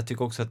menar, jag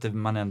tycker också att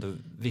man ändå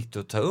viktigt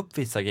att ta upp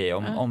vissa grejer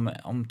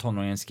om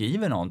tonåringen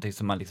skriver någonting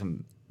som man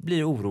liksom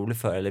blir orolig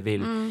för eller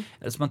vill,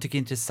 eller som man tycker är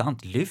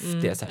intressant,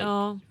 lyft det så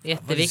här.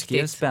 Jätteviktigt. Det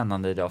är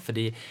spännande idag, för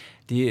det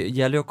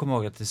gäller att komma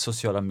ihåg att det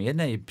sociala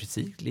medierna är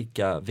precis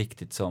lika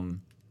viktigt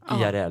som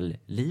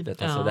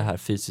IRL-livet, alltså det här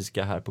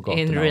fysiska här på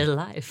gatorna. In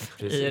real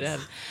life. IRL.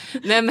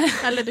 Nej, men...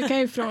 Eller du kan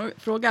ju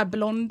fråga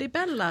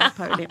Blondibella,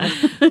 Paulina.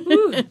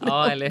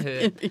 Ja, eller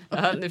hur?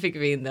 Ja, nu fick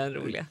vi in den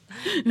roliga.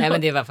 Nej,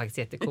 men det var faktiskt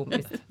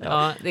jättekomiskt.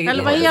 Ja,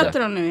 eller vad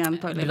heter hon nu igen,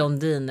 Paulina?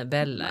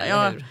 Blondinbella,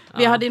 eller hur?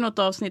 Vi hade ju något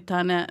avsnitt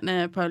här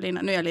när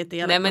Paulina, nu är jag lite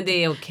elak. Nej, men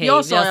det är okej.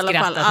 Jag sa i alla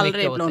fall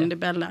aldrig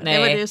Blondibella. Nej, det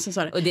var det som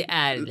sa det. Och det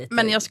är lite...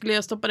 Men jag skulle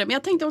ju stoppa det. Men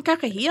jag tänkte hon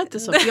kanske heter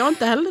så, för jag har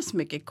inte heller så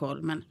mycket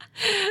koll. Men...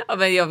 Ja,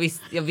 men jag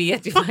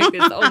vet ju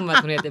faktiskt om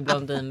att hon heter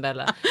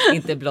Blondinbella,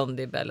 inte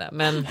Blondibella.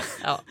 Men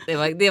ja,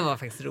 det var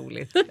faktiskt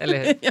roligt,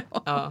 eller hur?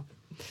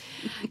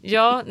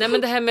 Ja, nej,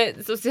 men det här med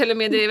sociala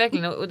medier är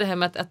verkligen, och det här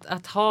med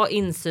att ha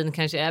insyn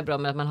kanske är bra,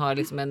 men att man har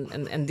liksom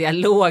en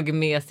dialog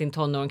med sin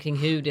tonåring kring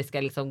hur det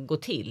ska liksom gå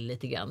till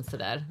lite grann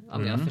sådär,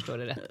 om jag förstår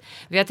det rätt.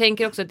 Men jag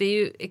tänker också att det är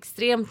ju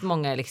extremt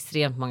många, jag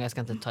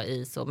ska inte ta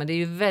i så, men det är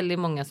ju väldigt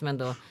många som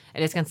ändå,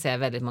 eller jag ska inte säga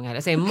väldigt många,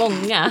 jag säger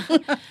många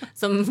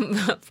som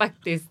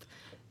faktiskt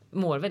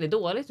mår väldigt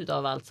dåligt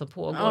utav allt som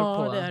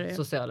pågår på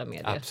sociala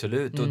medier.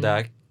 Absolut, och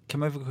där kan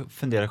man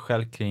fundera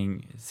själv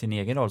kring sin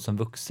egen roll som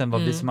vuxen.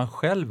 Vad visar man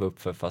själv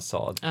upp för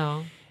fasad?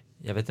 Ja.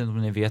 Jag vet inte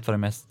om ni vet vad det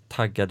mest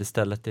taggade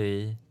stället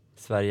i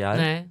Sverige är.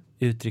 Nej.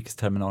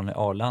 Utrikesterminalen i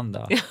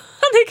Arlanda. Ja,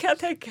 det kan jag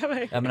tänka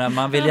mig. Jag menar,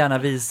 man vill gärna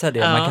visa det.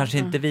 Man kanske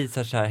inte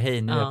visar så här,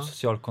 hej, nu är jag på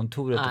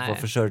socialkontoret och får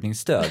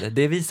försörjningsstöd.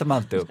 Det visar man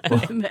inte upp på.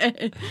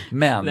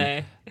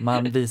 Men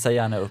man visar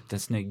gärna upp den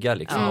snygga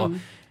liksom. Och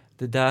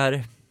det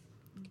där...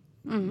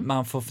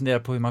 Man får fundera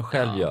på hur man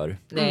själv gör.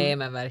 Nej,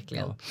 men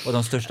verkligen. Ja. Och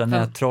de största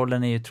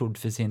nättrollen är ju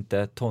troligtvis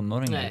inte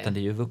tonåringar, utan det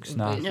är ju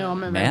vuxna män.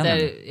 Men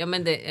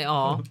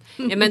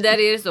där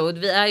är det så.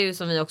 Vi är ju,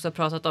 som vi också har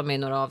pratat om i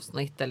några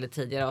avsnitt eller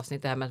tidigare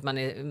avsnitt, det här med att man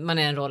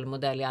är en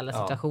rollmodell i alla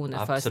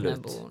situationer för sina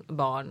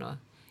barn, och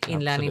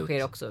inlärning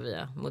sker också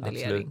via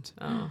modellering.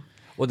 Ja.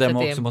 Och där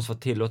man också måste vara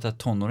tillåta att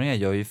tonåringar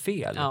gör ju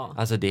fel. Ja.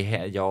 Alltså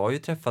jag har ju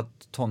träffat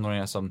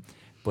tonåringar som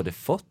både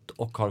fått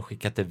och har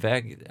skickat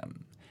iväg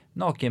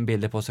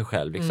nakenbilder på sig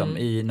själv liksom,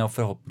 i någon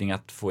förhoppning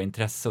att få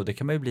intresse. Och det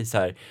kan man ju bli så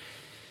här,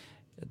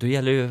 då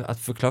gäller ju att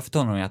förklara för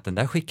tonåringar att den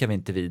där skickar vi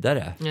inte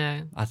vidare.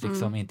 Nej. Att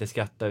liksom inte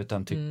skratta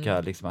utan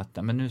tycka liksom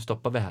att men nu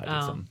stoppar vi här.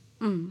 Liksom.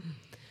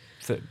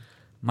 För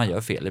man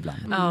gör fel ibland.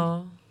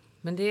 Ja,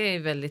 men det är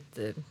väldigt...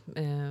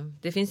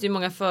 det finns ju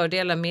många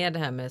fördelar med det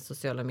här med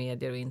sociala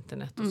medier och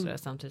internet och sådär,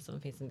 samtidigt som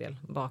det finns en del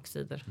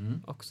baksidor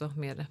också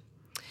med det.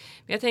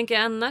 Men jag tänker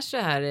annars så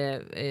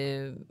här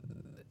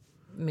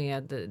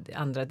med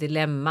andra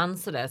dilemman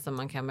så där, som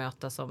man kan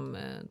möta som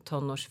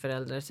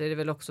tonårsförälder, så är det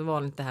väl också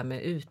vanligt det här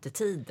med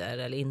utetider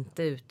eller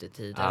inte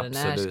utetider. Eller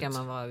när ska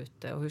man vara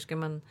ute och hur ska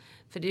man...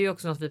 För det är ju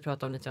också något vi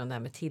pratar om lite om det här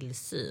med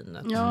tillsyn.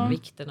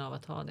 Vikten av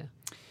att ha det.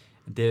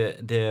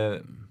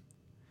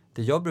 Det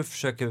jag brukar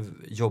försöka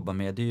jobba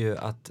med, det är ju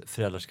att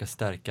föräldrar ska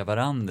stärka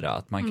varandra.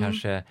 Att man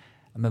kanske,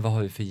 men vad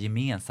har vi för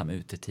gemensam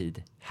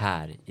utetid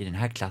här i den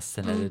här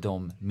klassen eller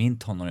de min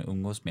tonåring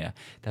umgås med.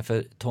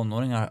 Därför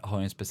tonåringar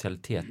har en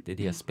specialitet i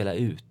det att spela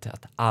ut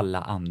att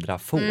alla andra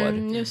får.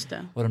 Just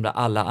det. Och de där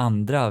alla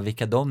andra,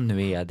 vilka de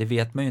nu är, det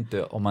vet man ju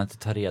inte om man inte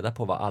tar reda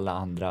på vad alla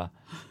andra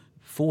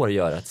får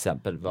göra, till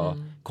exempel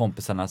vad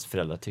kompisarnas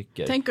föräldrar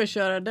tycker. Tänk att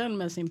köra den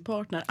med sin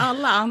partner.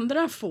 Alla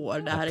andra får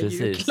det här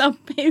precis.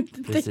 julklapp,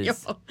 inte Precis. jag.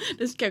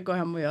 Det ska jag gå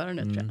hem och göra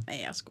nu, tror jag.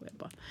 Nej, jag skojar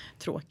bara.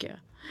 Tråkiga.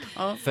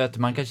 Ja. För att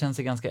man kan känna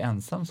sig ganska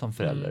ensam som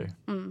förälder.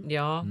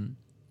 Ja.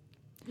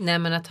 Nej,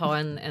 men att ha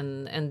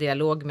en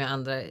dialog med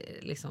andra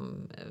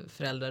liksom,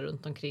 föräldrar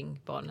runt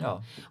omkring barnen.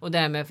 Ja. Och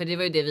därmed, för det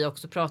var ju det vi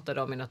också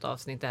pratade om i något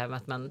avsnitt, det här med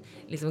att man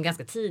liksom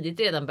ganska tidigt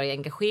redan börjar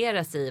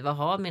engagera sig i vad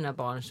har mina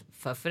barn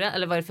för föräldrar,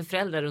 eller vad är det för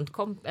föräldrar runt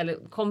eller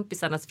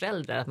kompisarnas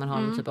föräldrar, att man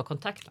har en typ av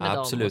kontakt med dem.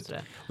 Absolut.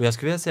 Och jag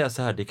skulle vilja säga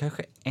så här, det är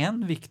kanske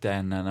än viktigare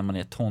än när man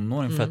är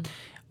tonåring, för att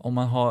om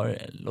man har,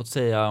 låt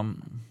säga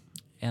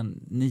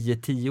en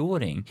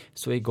 9-10-åring,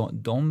 så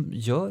de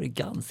gör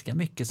ganska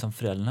mycket som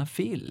föräldrarna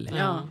vill.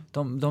 Ja.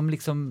 De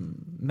liksom,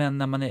 men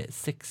när man är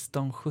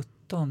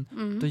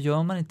 16-17 då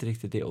gör man inte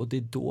riktigt det, och det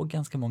är då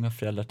ganska många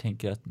föräldrar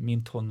tänker att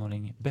min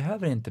tonåring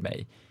behöver inte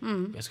mig.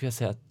 Jag skulle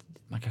säga att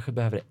man kanske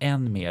behöver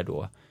än mer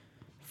då,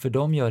 för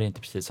de gör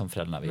inte precis som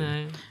föräldrarna vill.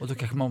 Nej. Och då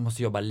kanske man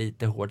måste jobba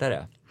lite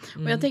hårdare.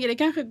 Och jag tänker det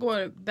kanske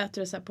går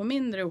bättre så här på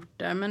mindre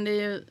orter, men det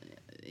är ju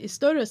i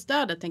större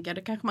städer, tänker jag,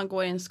 då kanske man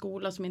går i en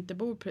skola som inte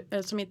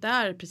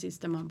är precis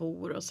där man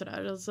bor och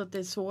sådär. Så att det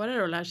är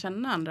svårare att lära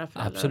känna andra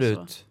föräldrar. Absolut.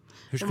 Och så.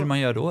 Hur skulle man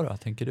göra då,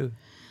 tänker du?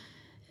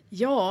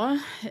 Ja,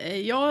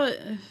 jag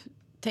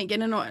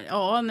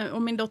tänker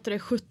om min dotter är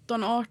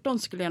 17-18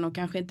 skulle jag nog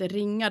kanske inte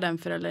ringa den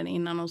föräldern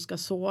innan hon ska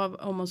sova.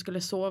 Om hon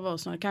skulle sova och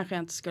så kanske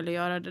jag inte skulle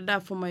göra det. Där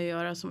får man ju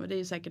göra, det är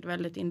ju säkert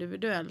väldigt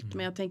individuellt.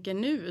 Men jag tänker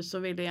nu så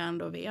vill jag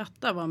ändå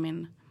veta vad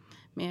min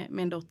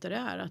dotter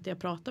är. Att jag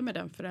pratar med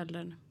den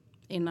föräldern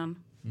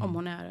innan, om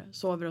hon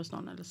sover hos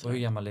någon eller så. Och hur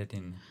gammal är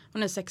din?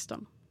 Hon är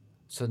 16.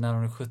 Så när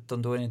hon är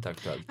 17 då är det inte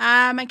aktuellt?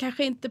 Nej, men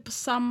kanske inte på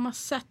samma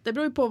sätt. Det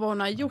beror ju på vad hon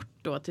har gjort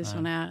då tills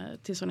hon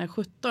är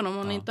 17. Om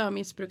hon inte har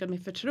missbrukat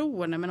mitt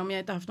förtroende, men om jag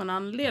inte haft någon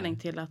anledning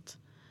till att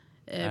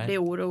bli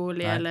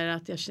orolig eller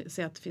att jag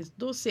ser att det finns,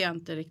 då ser jag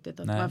inte riktigt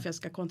varför jag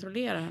ska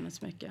kontrollera henne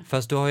så mycket.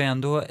 Fast du har ju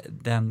ändå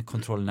den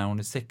kontrollen när hon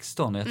är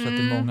 16, och jag tror att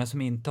det är många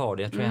som inte har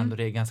det. Jag tror ändå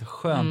det är ganska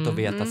skönt att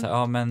veta så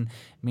här, men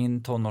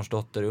min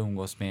tonårsdotter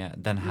umgås med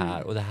den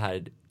här och det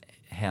här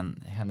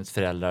hennes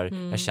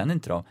föräldrar, jag känner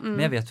inte dem, men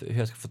jag vet hur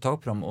jag ska få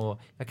tag på dem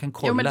och jag kan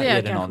kolla. Jo, men det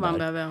är kanske man där?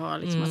 behöver ha,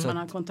 liksom, att man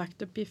har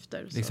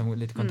kontaktuppgifter. Så. Liksom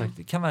lite kontakt,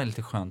 det kan vara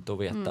lite skönt att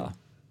veta.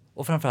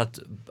 Och framförallt,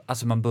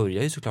 alltså man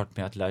börjar ju såklart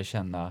med att lära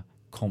känna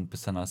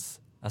kompisarna.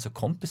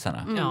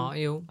 Ja,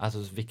 jo. Alltså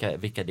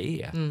vilka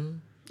det är.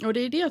 Och det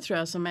är det tror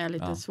jag som är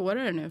lite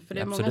svårare nu, för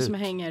det är många som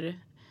hänger,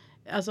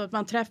 alltså att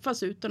man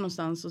träffas ute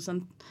någonstans och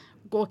sen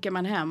åker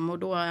man hem och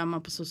då är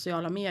man på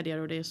sociala medier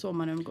och det är så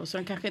man umgås. Så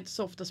det kanske inte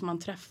så ofta som man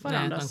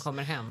träffar de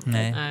kommer hem.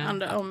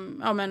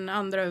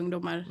 Andra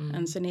ungdomar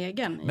än sin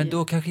egen. Men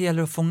då kanske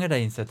gäller att fånga det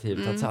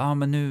initiativet. Att säga,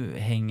 men nu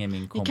hänger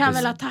min kompis. Vi kan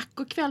väl ha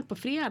tacokväll på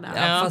fredag?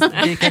 Ja, fast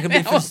det kanske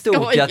blir för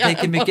stort. Jag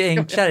tänker mycket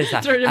enklare. Så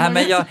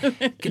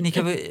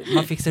här.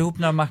 Man fixar ihop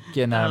några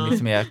mackor när de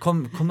liksom är.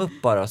 Kom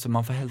upp bara så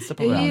man får hälsa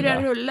på varandra. Hyr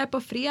en rulle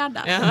på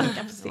fredag.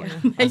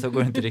 Alltså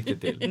går det inte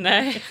riktigt till.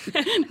 Nej.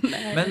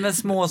 Men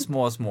små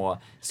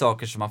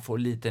saker som man får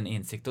liten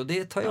insikt, och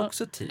det tar ju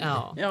också tid.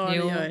 Ja, det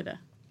gör ju det.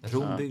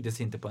 Rom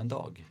byggdes inte på en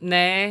dag.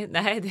 Nej, det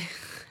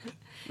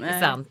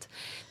är sant.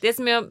 Det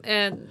som jag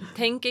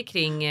tänker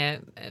kring,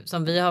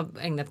 som vi har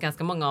ägnat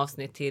ganska många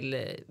avsnitt till,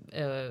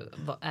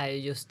 är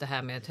just det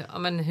här med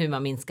hur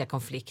man minskar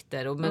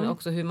konflikter, men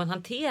också hur man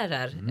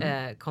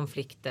hanterar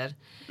konflikter.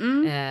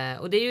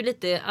 Och det är ju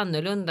lite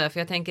annorlunda, för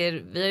jag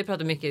tänker, vi har ju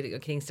pratat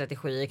mycket kring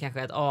strategier,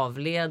 kanske att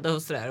avleda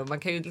och sådär, och man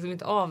kan ju liksom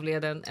inte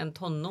avleda en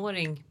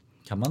tonåring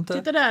Kan man inte?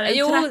 Titta där,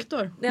 en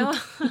traktor. Ja.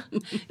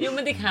 Jo,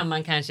 men det kan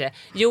man kanske.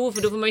 Jo,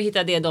 för då får man ju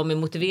hitta det de är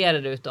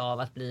motiverade utav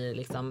att bli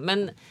liksom.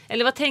 Men,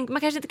 eller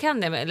man kanske inte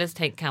kan det,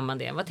 eller kan man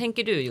det? Vad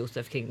tänker du,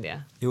 Josef, kring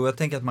det? Jo, jag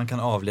tänker att man kan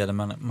avleda,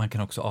 men man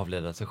kan också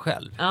avleda sig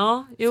själv.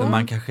 Ja, jo. För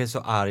man kanske är så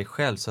arg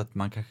själv så att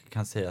man kanske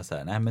kan säga så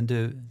här, nej men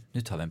du,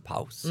 nu tar vi en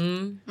paus.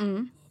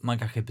 Man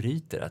kanske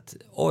bryter att,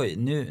 oj,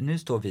 nu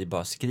står vi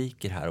bara och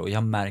skriker här och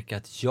jag märker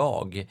att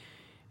jag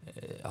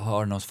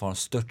har någon form av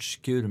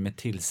störtskur med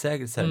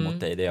tillsägelser mot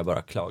dig där jag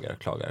bara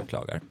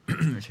klagar.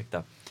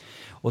 Ursäkta.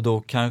 Och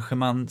då kanske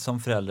man som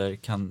förälder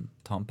kan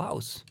ta en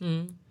paus.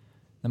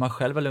 När man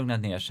själv har lugnat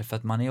ner sig, för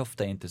att man är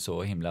ofta inte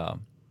så himla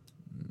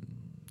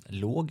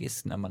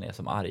logisk när man är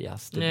som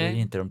argast. Det blir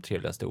inte de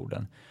trevligaste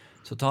orden.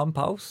 Så ta en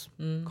paus,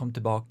 kom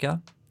tillbaka.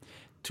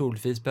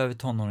 Troligtvis behöver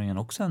tonåringen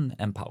också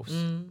en paus.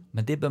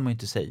 Men det behöver man ju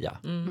inte säga.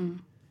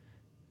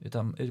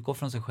 Utan utgå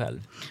från sig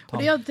själv. Och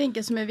det jag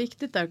tänker som är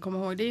viktigt där, kom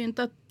ihåg, det är ju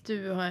inte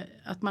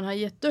att man har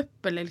gett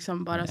upp eller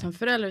liksom bara som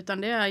förälder,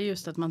 utan det är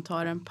just att man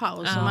tar en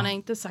paus. Och man har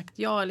inte sagt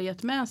ja eller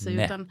gett med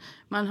sig, utan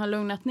man har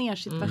lugnat ner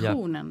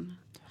situationen.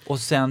 Ja. Och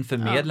sen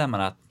förmedlar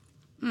man att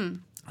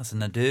alltså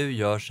när du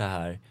gör så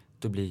här,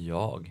 då blir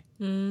jag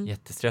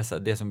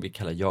jättestressad. Det som vi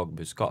kallar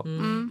jagbudskap.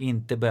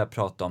 Inte börja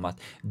prata om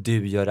att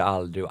du gör det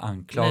aldrig och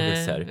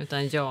anklagelser. Nej,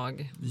 utan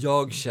jag.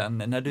 Jag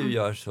känner, när du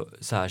gör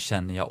så här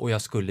känner jag, och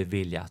jag skulle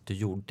vilja att du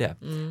gjorde.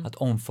 Att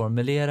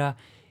omformulera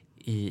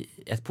i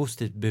ett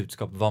positivt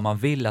budskap vad man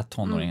vill att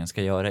tonåringen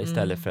ska göra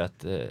istället för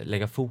att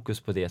lägga fokus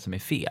på det som är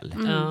fel.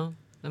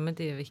 Ja, men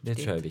det är viktigt. Det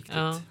tror jag är viktigt.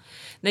 Ja.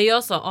 När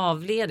jag sa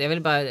avleda, jag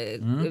vill bara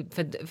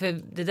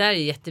för det där är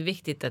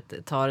jätteviktigt att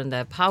ta den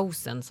där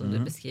pausen som du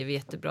beskriver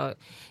jättebra.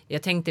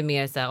 Jag tänkte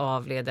mer så här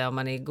avleda om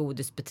man är i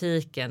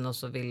godisbutiken och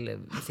så vill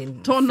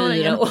sin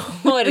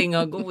 4-åring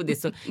ha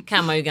godis, så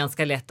kan man ju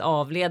ganska lätt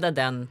avleda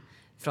den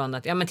från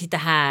att, ja men titta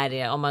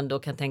här, om man då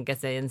kan tänka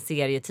sig en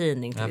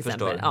serietidning till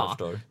exempel. Jag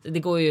förstår. Det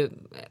går ju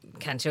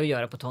kanske att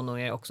göra på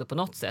tonåringar också på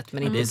något sätt,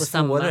 men inte på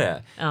samma. Det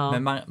är svårare.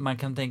 Men man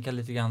kan tänka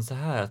lite grann så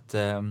här att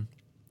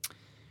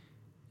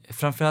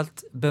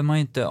framförallt behöver man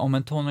inte, om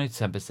en tonåring till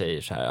exempel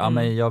säger så här, ja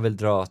men jag vill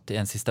dra till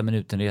en sista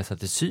minuten resa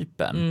till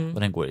Cypern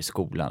och den går i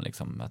skolan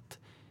liksom, att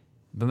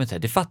behöver inte säga,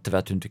 det fattar vi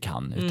att du inte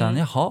kan, utan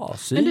jaha,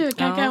 Men du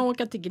kan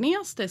åka till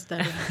Gnesta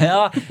istället.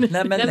 Ja,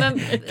 nej men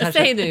kanske,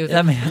 säg du.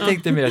 Ja, men jag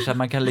tänkte mer så att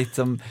man kan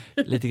liksom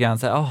lite grann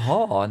säga,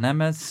 jaha, nej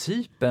men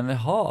Cypern,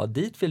 jaha,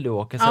 dit vill du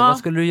åka, så vad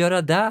skulle du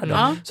göra där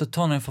då? Så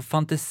tonåringen får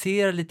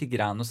fantisera lite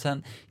grann, och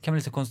sen kan man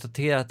liksom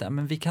konstatera att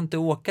men vi kan inte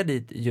åka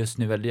dit just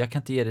nu, eller jag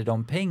kan inte ge dig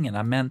de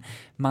pengarna, men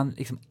man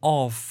liksom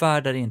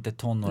avfärdar inte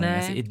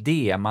tonåringens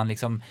idé,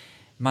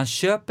 man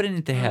köper den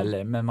inte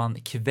heller, men man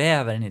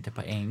kväver den inte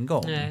på en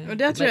gång. Nej. Och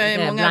det tror jag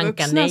är många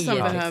vuxna som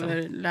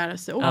behöver lära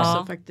sig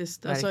också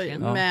faktiskt. Alltså,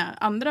 med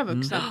andra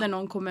vuxna, när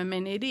någon kommer med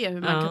en idé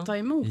hur man kan ta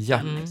emot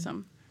den.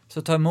 Liksom.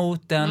 Så ta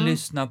emot den,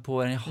 lyssna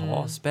på den,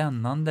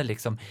 spännande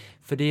liksom.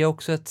 För det är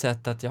också ett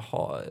sätt att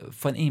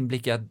få en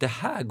inblick i att det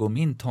här går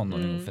min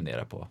tonåring att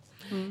fundera på.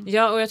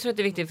 Ja, och jag tror att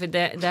det är viktigt, för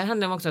det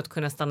handlar om också att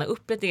kunna stanna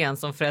upp lite grann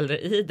som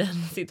förälder i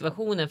den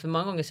situationen, för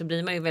många gånger så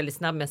blir man ju väldigt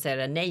snabb med att säga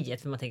det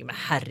nejet, för man tänker, men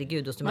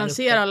herregud, då man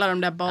ser alla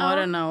de där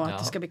barerna och att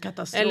det ska bli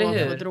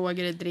katastrof och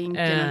droger i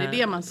drinken, och det är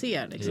det man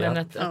ser liksom.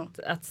 Men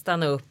att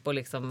stanna upp och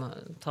liksom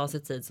ta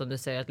sig tid, som du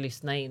säger, att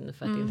lyssna in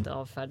för att inte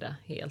avfärda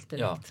helt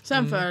direkt.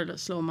 Sen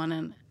föreslår man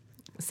en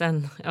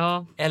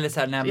eller så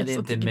här, nej men det är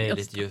inte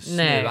möjligt just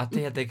nu, att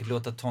helt enkelt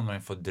låta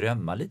tonåringen få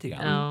drömma lite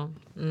grann.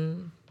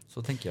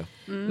 Så tänker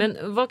jag.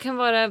 Men vad kan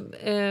vara,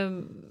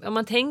 om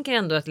man tänker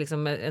ändå att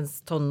liksom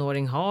ens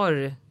tonåring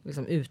har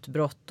liksom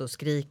utbrott och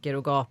skriker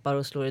och gapar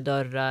och slår i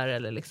dörrar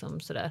eller liksom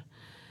sådär.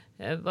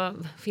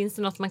 Finns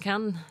det något man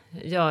kan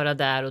göra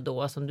där och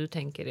då som du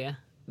tänker är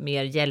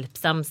mer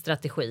hjälpsam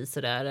strategi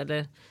sådär,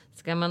 eller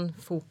ska man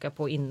foka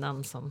på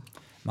innan som...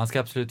 Man ska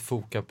absolut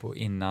foka på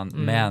innan,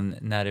 men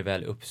när det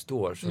väl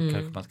uppstår så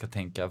kanske man ska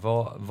tänka,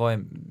 vad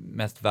är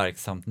mest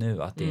verksamt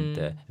nu, att det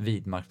inte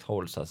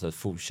vidmakthålls, alltså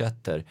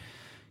fortsätter.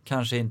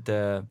 Kanske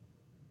inte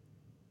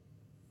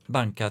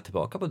banka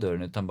tillbaka på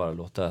dörren, utan bara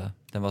låta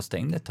den vara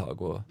stängd ett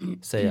tag och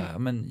säga,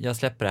 men jag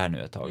släpper det här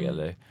nu ett tag,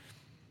 eller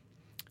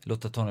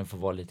låta tonåringen få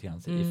vara lite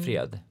grann i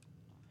fred.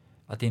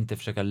 Att inte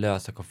försöka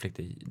lösa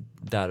konflikter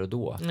där och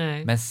då.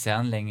 Nej. Men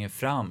sen längre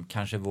fram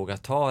kanske våga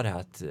ta det här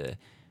att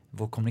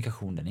vår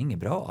kommunikation, den är inget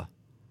bra.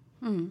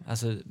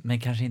 Alltså, men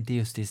kanske inte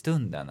just i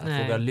stunden.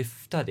 Att våga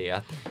lyfta det.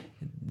 Att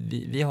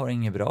vi har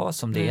inget bra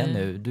som det är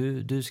nu.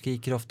 Du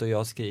skriker ofta och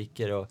jag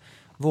skriker. Och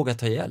våga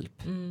ta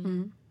hjälp.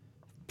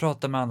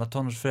 Prata med andra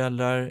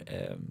tonårsföräldrar.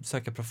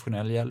 Söka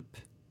professionell hjälp.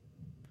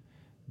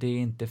 Det är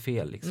inte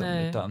fel liksom.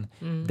 Utan,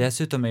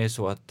 dessutom är det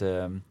så att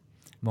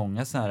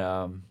många sådana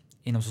här...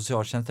 Inom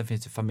socialtjänsten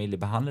finns det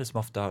familjebehandlare som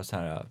ofta har så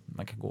här,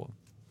 man kan gå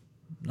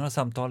några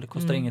samtal, det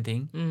kostar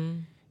ingenting.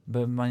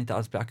 Behöver man inte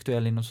alls bli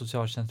aktuell inom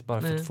socialtjänsten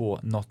bara för att få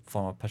något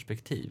form av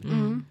perspektiv.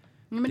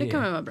 Men det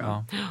kan väl vara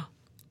bra.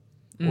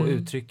 Och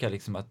uttrycka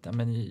liksom att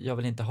men jag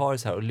vill inte ha det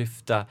så här, och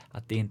lyfta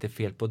att det inte är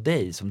fel på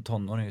dig som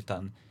tonåring,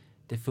 utan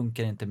det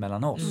funkar inte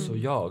mellan oss och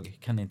jag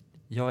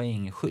är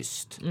ingen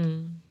schysst.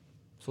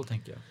 Så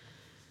tänker jag.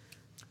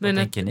 Men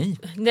vad tänker ni?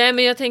 Nej,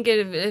 men jag tänker,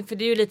 för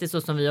det är ju lite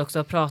så som vi också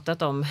har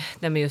pratat om,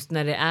 just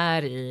när det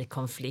är i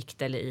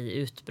konflikt eller i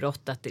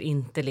utbrott, att det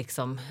inte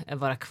liksom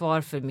vara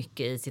kvar för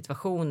mycket i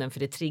situationen, för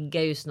det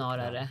triggar ju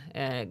snarare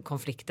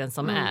konflikten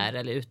som är,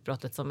 eller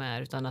utbrottet som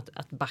är, utan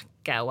att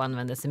backa och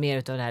använda sig mer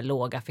av det här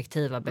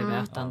lågaffektiva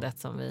bemötandet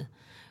som vi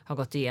har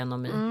gått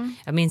igenom i.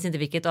 Jag minns inte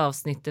vilket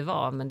avsnitt det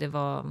var, men det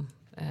var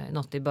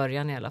något i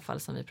början i alla fall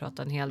som vi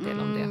pratade en hel del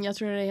om det. Jag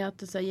tror det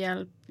heter så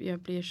hjälp, jag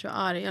blir så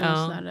arg eller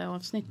så där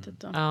avsnittet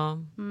då. Ja.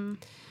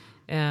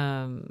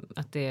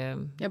 Att det...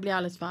 Jag blir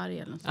alldeles för arg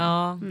eller så.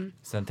 Ja.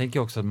 Sen tänker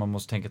jag också att man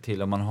måste tänka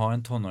till om man har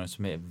en tonåring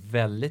som är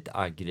väldigt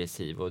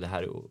aggressiv och det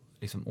här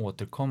liksom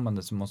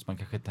återkommande, så måste man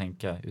kanske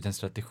tänka ut en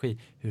strategi.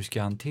 Hur ska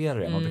jag hantera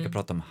det? Man brukar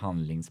prata om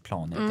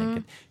handlingsplan helt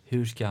enkelt.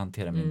 Hur ska jag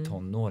hantera min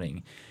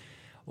tonåring?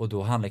 Och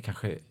då handlar det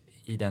kanske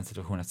i den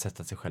situationen att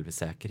sätta sig själv i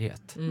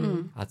säkerhet.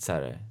 Att så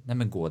här, nej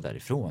men gå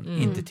därifrån.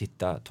 Inte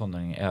titta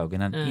tonåringen i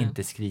ögonen.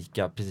 Inte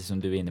skrika, precis som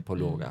du är inne på,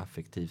 låga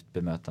affektivt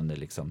bemötande.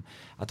 Liksom.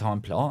 Att ha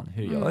en plan.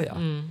 Hur gör jag?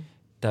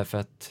 Därför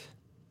att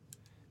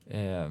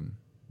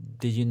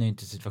det gynnar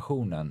inte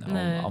situationen.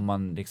 Om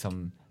man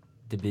liksom,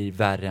 det blir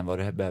värre än vad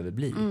det behöver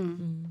bli.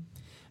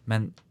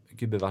 Men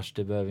gubevars,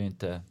 det behöver ju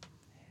inte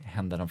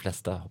hända de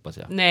flesta, hoppas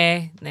jag.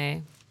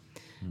 Nej.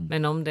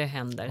 Men om det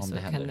händer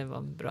kan det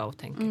vara bra att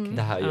tänka kring.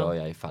 Det här gör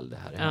jag ifall det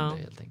här händer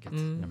helt enkelt.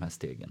 I de här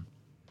stegen.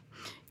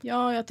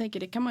 Ja, jag tänker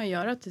det kan man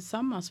göra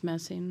tillsammans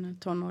med sin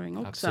tonåring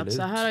också. Att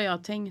så här har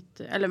jag tänkt,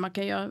 eller man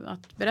kan göra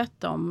att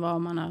berätta om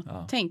vad man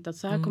har tänkt. Att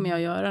så här kommer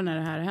jag göra när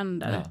det här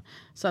händer.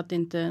 Så att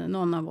inte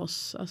någon av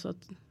oss, alltså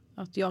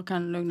att jag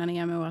kan lugna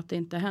ner mig och att det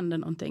inte händer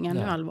någonting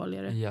ännu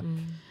allvarligare.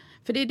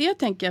 För det är det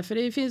tänker jag, för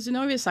det finns, nu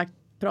har vi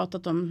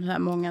pratat om här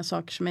många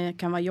saker som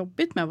kan vara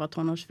jobbigt med att vara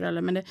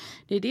tonårsförälder, men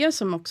det är det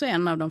som också är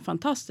en av de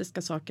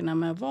fantastiska sakerna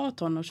med att vara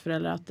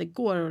tonårsförälder, att det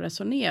går att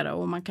resonera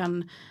och man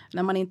kan,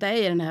 när man inte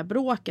är i det här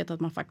bråket, att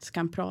man faktiskt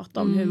kan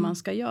prata om hur man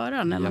ska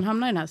göra när man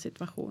hamnar i den här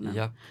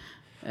situationen.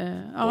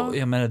 Och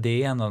jag menar,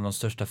 det är en av de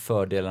största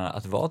fördelarna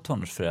att vara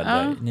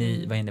tonårsförälder.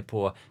 Ni var inne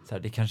på så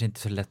här, det kanske inte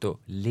är så lätt att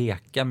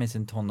leka med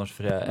sin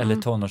tonårsförälder, eller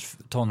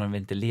tonåringen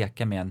vill inte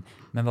leka med en,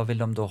 men vad vill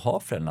de då ha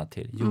föräldrarna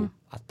till? Jo,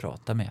 att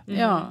prata med.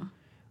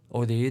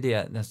 Och det är ju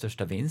den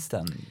största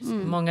vinsten.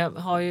 Många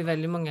har ju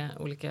väldigt många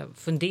olika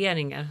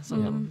funderingar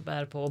som de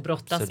bär på och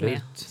brottas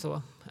med.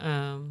 Så.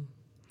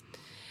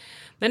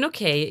 Men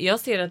okej, jag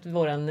ser att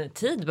våran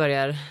tid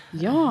börjar.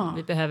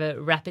 Vi behöver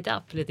wrap it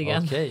up lite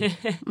grann.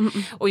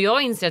 Och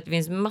jag inser att det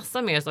finns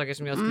massa mer saker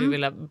som jag skulle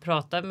vilja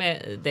prata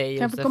med dig,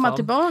 Josef, kan komma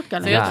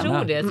tillbaka. Så jag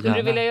tror det. Skulle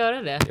du vilja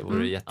göra det? Det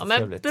vore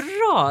jättetrevligt. Men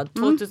bra!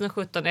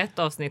 2017, ett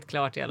avsnitt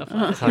klart i alla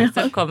fall.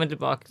 Sen kommer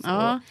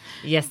tillbaka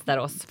och gästar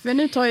oss. För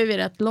nu tar ju vi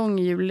rätt lång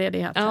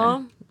julledighet här.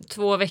 Ja,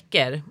 2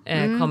 veckor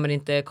kommer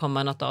inte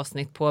komma något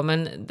avsnitt på.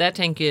 Men där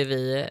tänker ju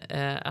vi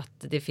att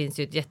det finns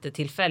ju ett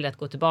jättetillfälle att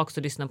gå tillbaka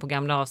och lyssna på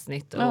gamla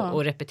avsnitt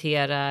och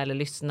repetera eller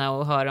lyssna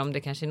och höra om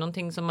det kanske är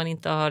någonting som man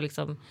inte har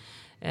liksom,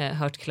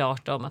 hört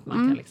klart om, att man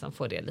kan liksom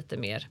få det lite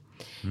mer.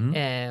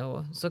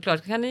 Och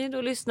såklart kan ni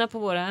då lyssna på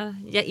våra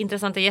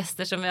intressanta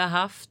gäster som vi har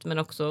haft, men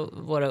också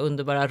våra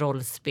underbara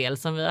rollspel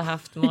som vi har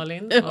haft,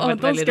 Malin.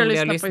 De ska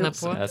lyssna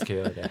på. Jag ska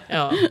göra det.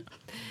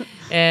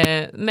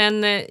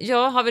 Men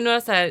har vi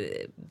några så här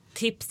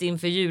tips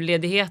inför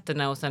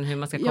julledigheterna och sen hur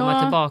man ska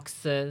komma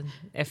tillbaks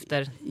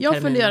efter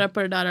Jag funderar på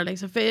det där,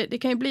 liksom, för det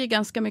kan ju bli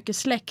ganska mycket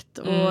släkt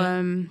och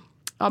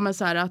men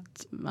så här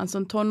att man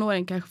som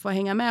tonåring kanske får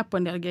hänga med på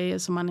en del grejer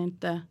som man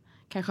inte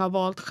kanske har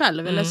valt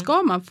själv, eller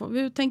ska man få,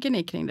 hur tänker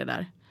ni kring det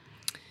där?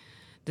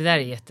 Det där är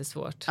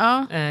jättesvårt.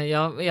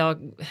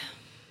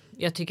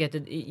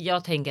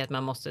 Jag tänker att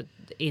man måste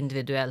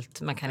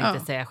individuellt, man kan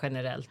inte säga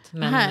generellt.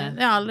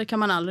 Men det kan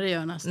man aldrig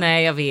göra nästan.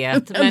 Nej, jag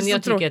vet, men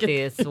jag tycker att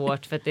det är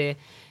svårt för att det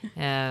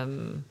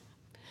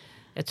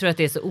jag tror att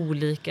det är så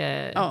olika.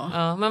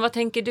 Men vad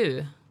tänker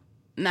du?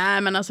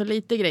 Nej, men alltså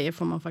lite grejer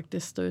får man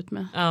faktiskt stå ut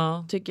med.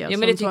 Tycker jag. Ja,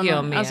 men det tycker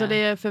jag med. Alltså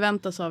det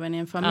förväntas av en i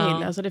en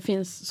familj. Alltså det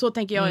finns, så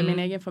tänker jag i min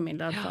egen familj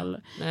i alla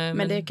fall.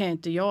 Men det kan ju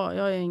inte jag.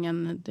 Jag är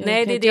ingen, det nej, kan det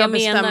är inte det jag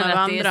bestämma menar,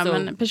 över att det är andra.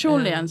 så, Men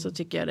personligen så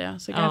tycker jag det.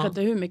 Så kanske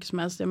inte hur mycket som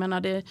helst. Jag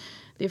menar det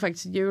är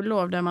faktiskt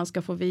jullov där man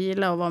ska få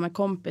vila och vara med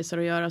kompisar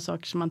och göra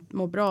saker som man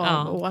mår bra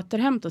av och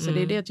återhämta sig.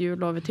 Det är det ett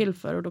jullov är till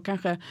för. Och då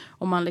kanske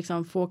om man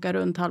liksom får åka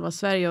runt halva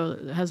Sverige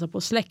och hälsa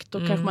på släkt, då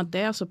kanske man inte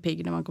är så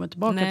pigg när man kommer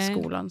tillbaka till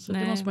skolan. Så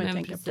det måste man ju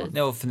tänka på.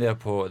 Ja, och fundera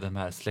på de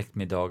här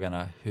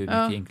släktmiddagarna. Hur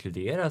mycket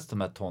inkluderas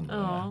de här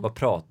tonåringarna? Vad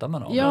pratar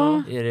man om?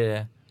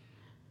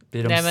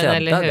 Blir de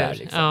sedda där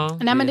liksom?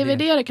 Nej, men det är väl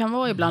det kan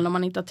vara ibland om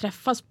man inte har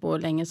träffats på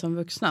länge som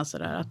vuxna.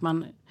 Sådär, att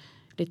man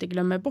lite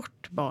glömmer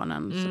bort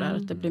barnen. Sådär,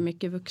 att det blir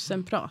mycket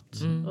vuxenprat.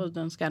 Och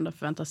de ska ändå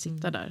förväntas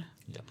sitta där.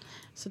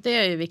 Så det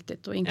är ju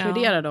viktigt att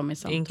inkludera dem i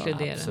samtal.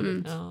 Inkludera.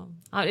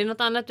 Är det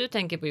något annat du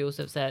tänker på,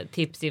 Josef? Så här,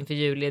 tips inför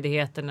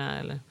julledigheterna?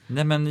 Eller?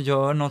 Nej, men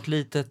gör något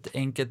litet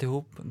enkelt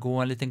ihop. Gå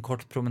en liten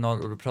kort promenad,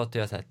 och då pratar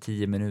jag så här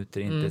 10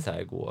 minuter. Inte så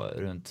här gå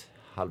runt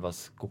halva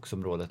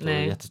skogsområdet och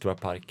Nej. jättestora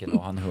parken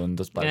och ha en hund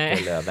och sparka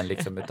i löven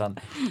liksom, utan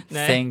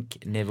sänk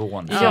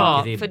nivån.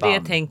 Ja, ribban. för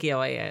det tänker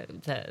jag är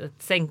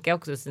att sänka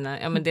också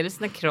dels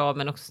sina krav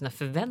men också sina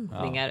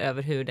förväntningar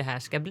över hur det här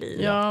ska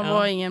bli.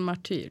 Var ingen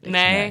martyr. Liksom.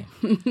 Nej,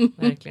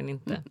 verkligen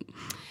inte.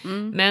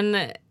 Men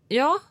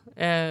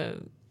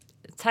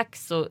tack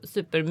så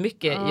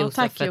supermycket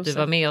Josef för att du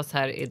var med oss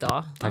här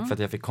idag. Tack för att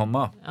jag fick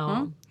komma.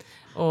 Ja.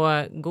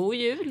 Och god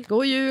jul.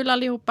 God jul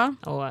allihopa.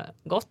 Och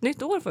gott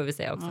nytt år får vi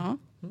säga också. Ja.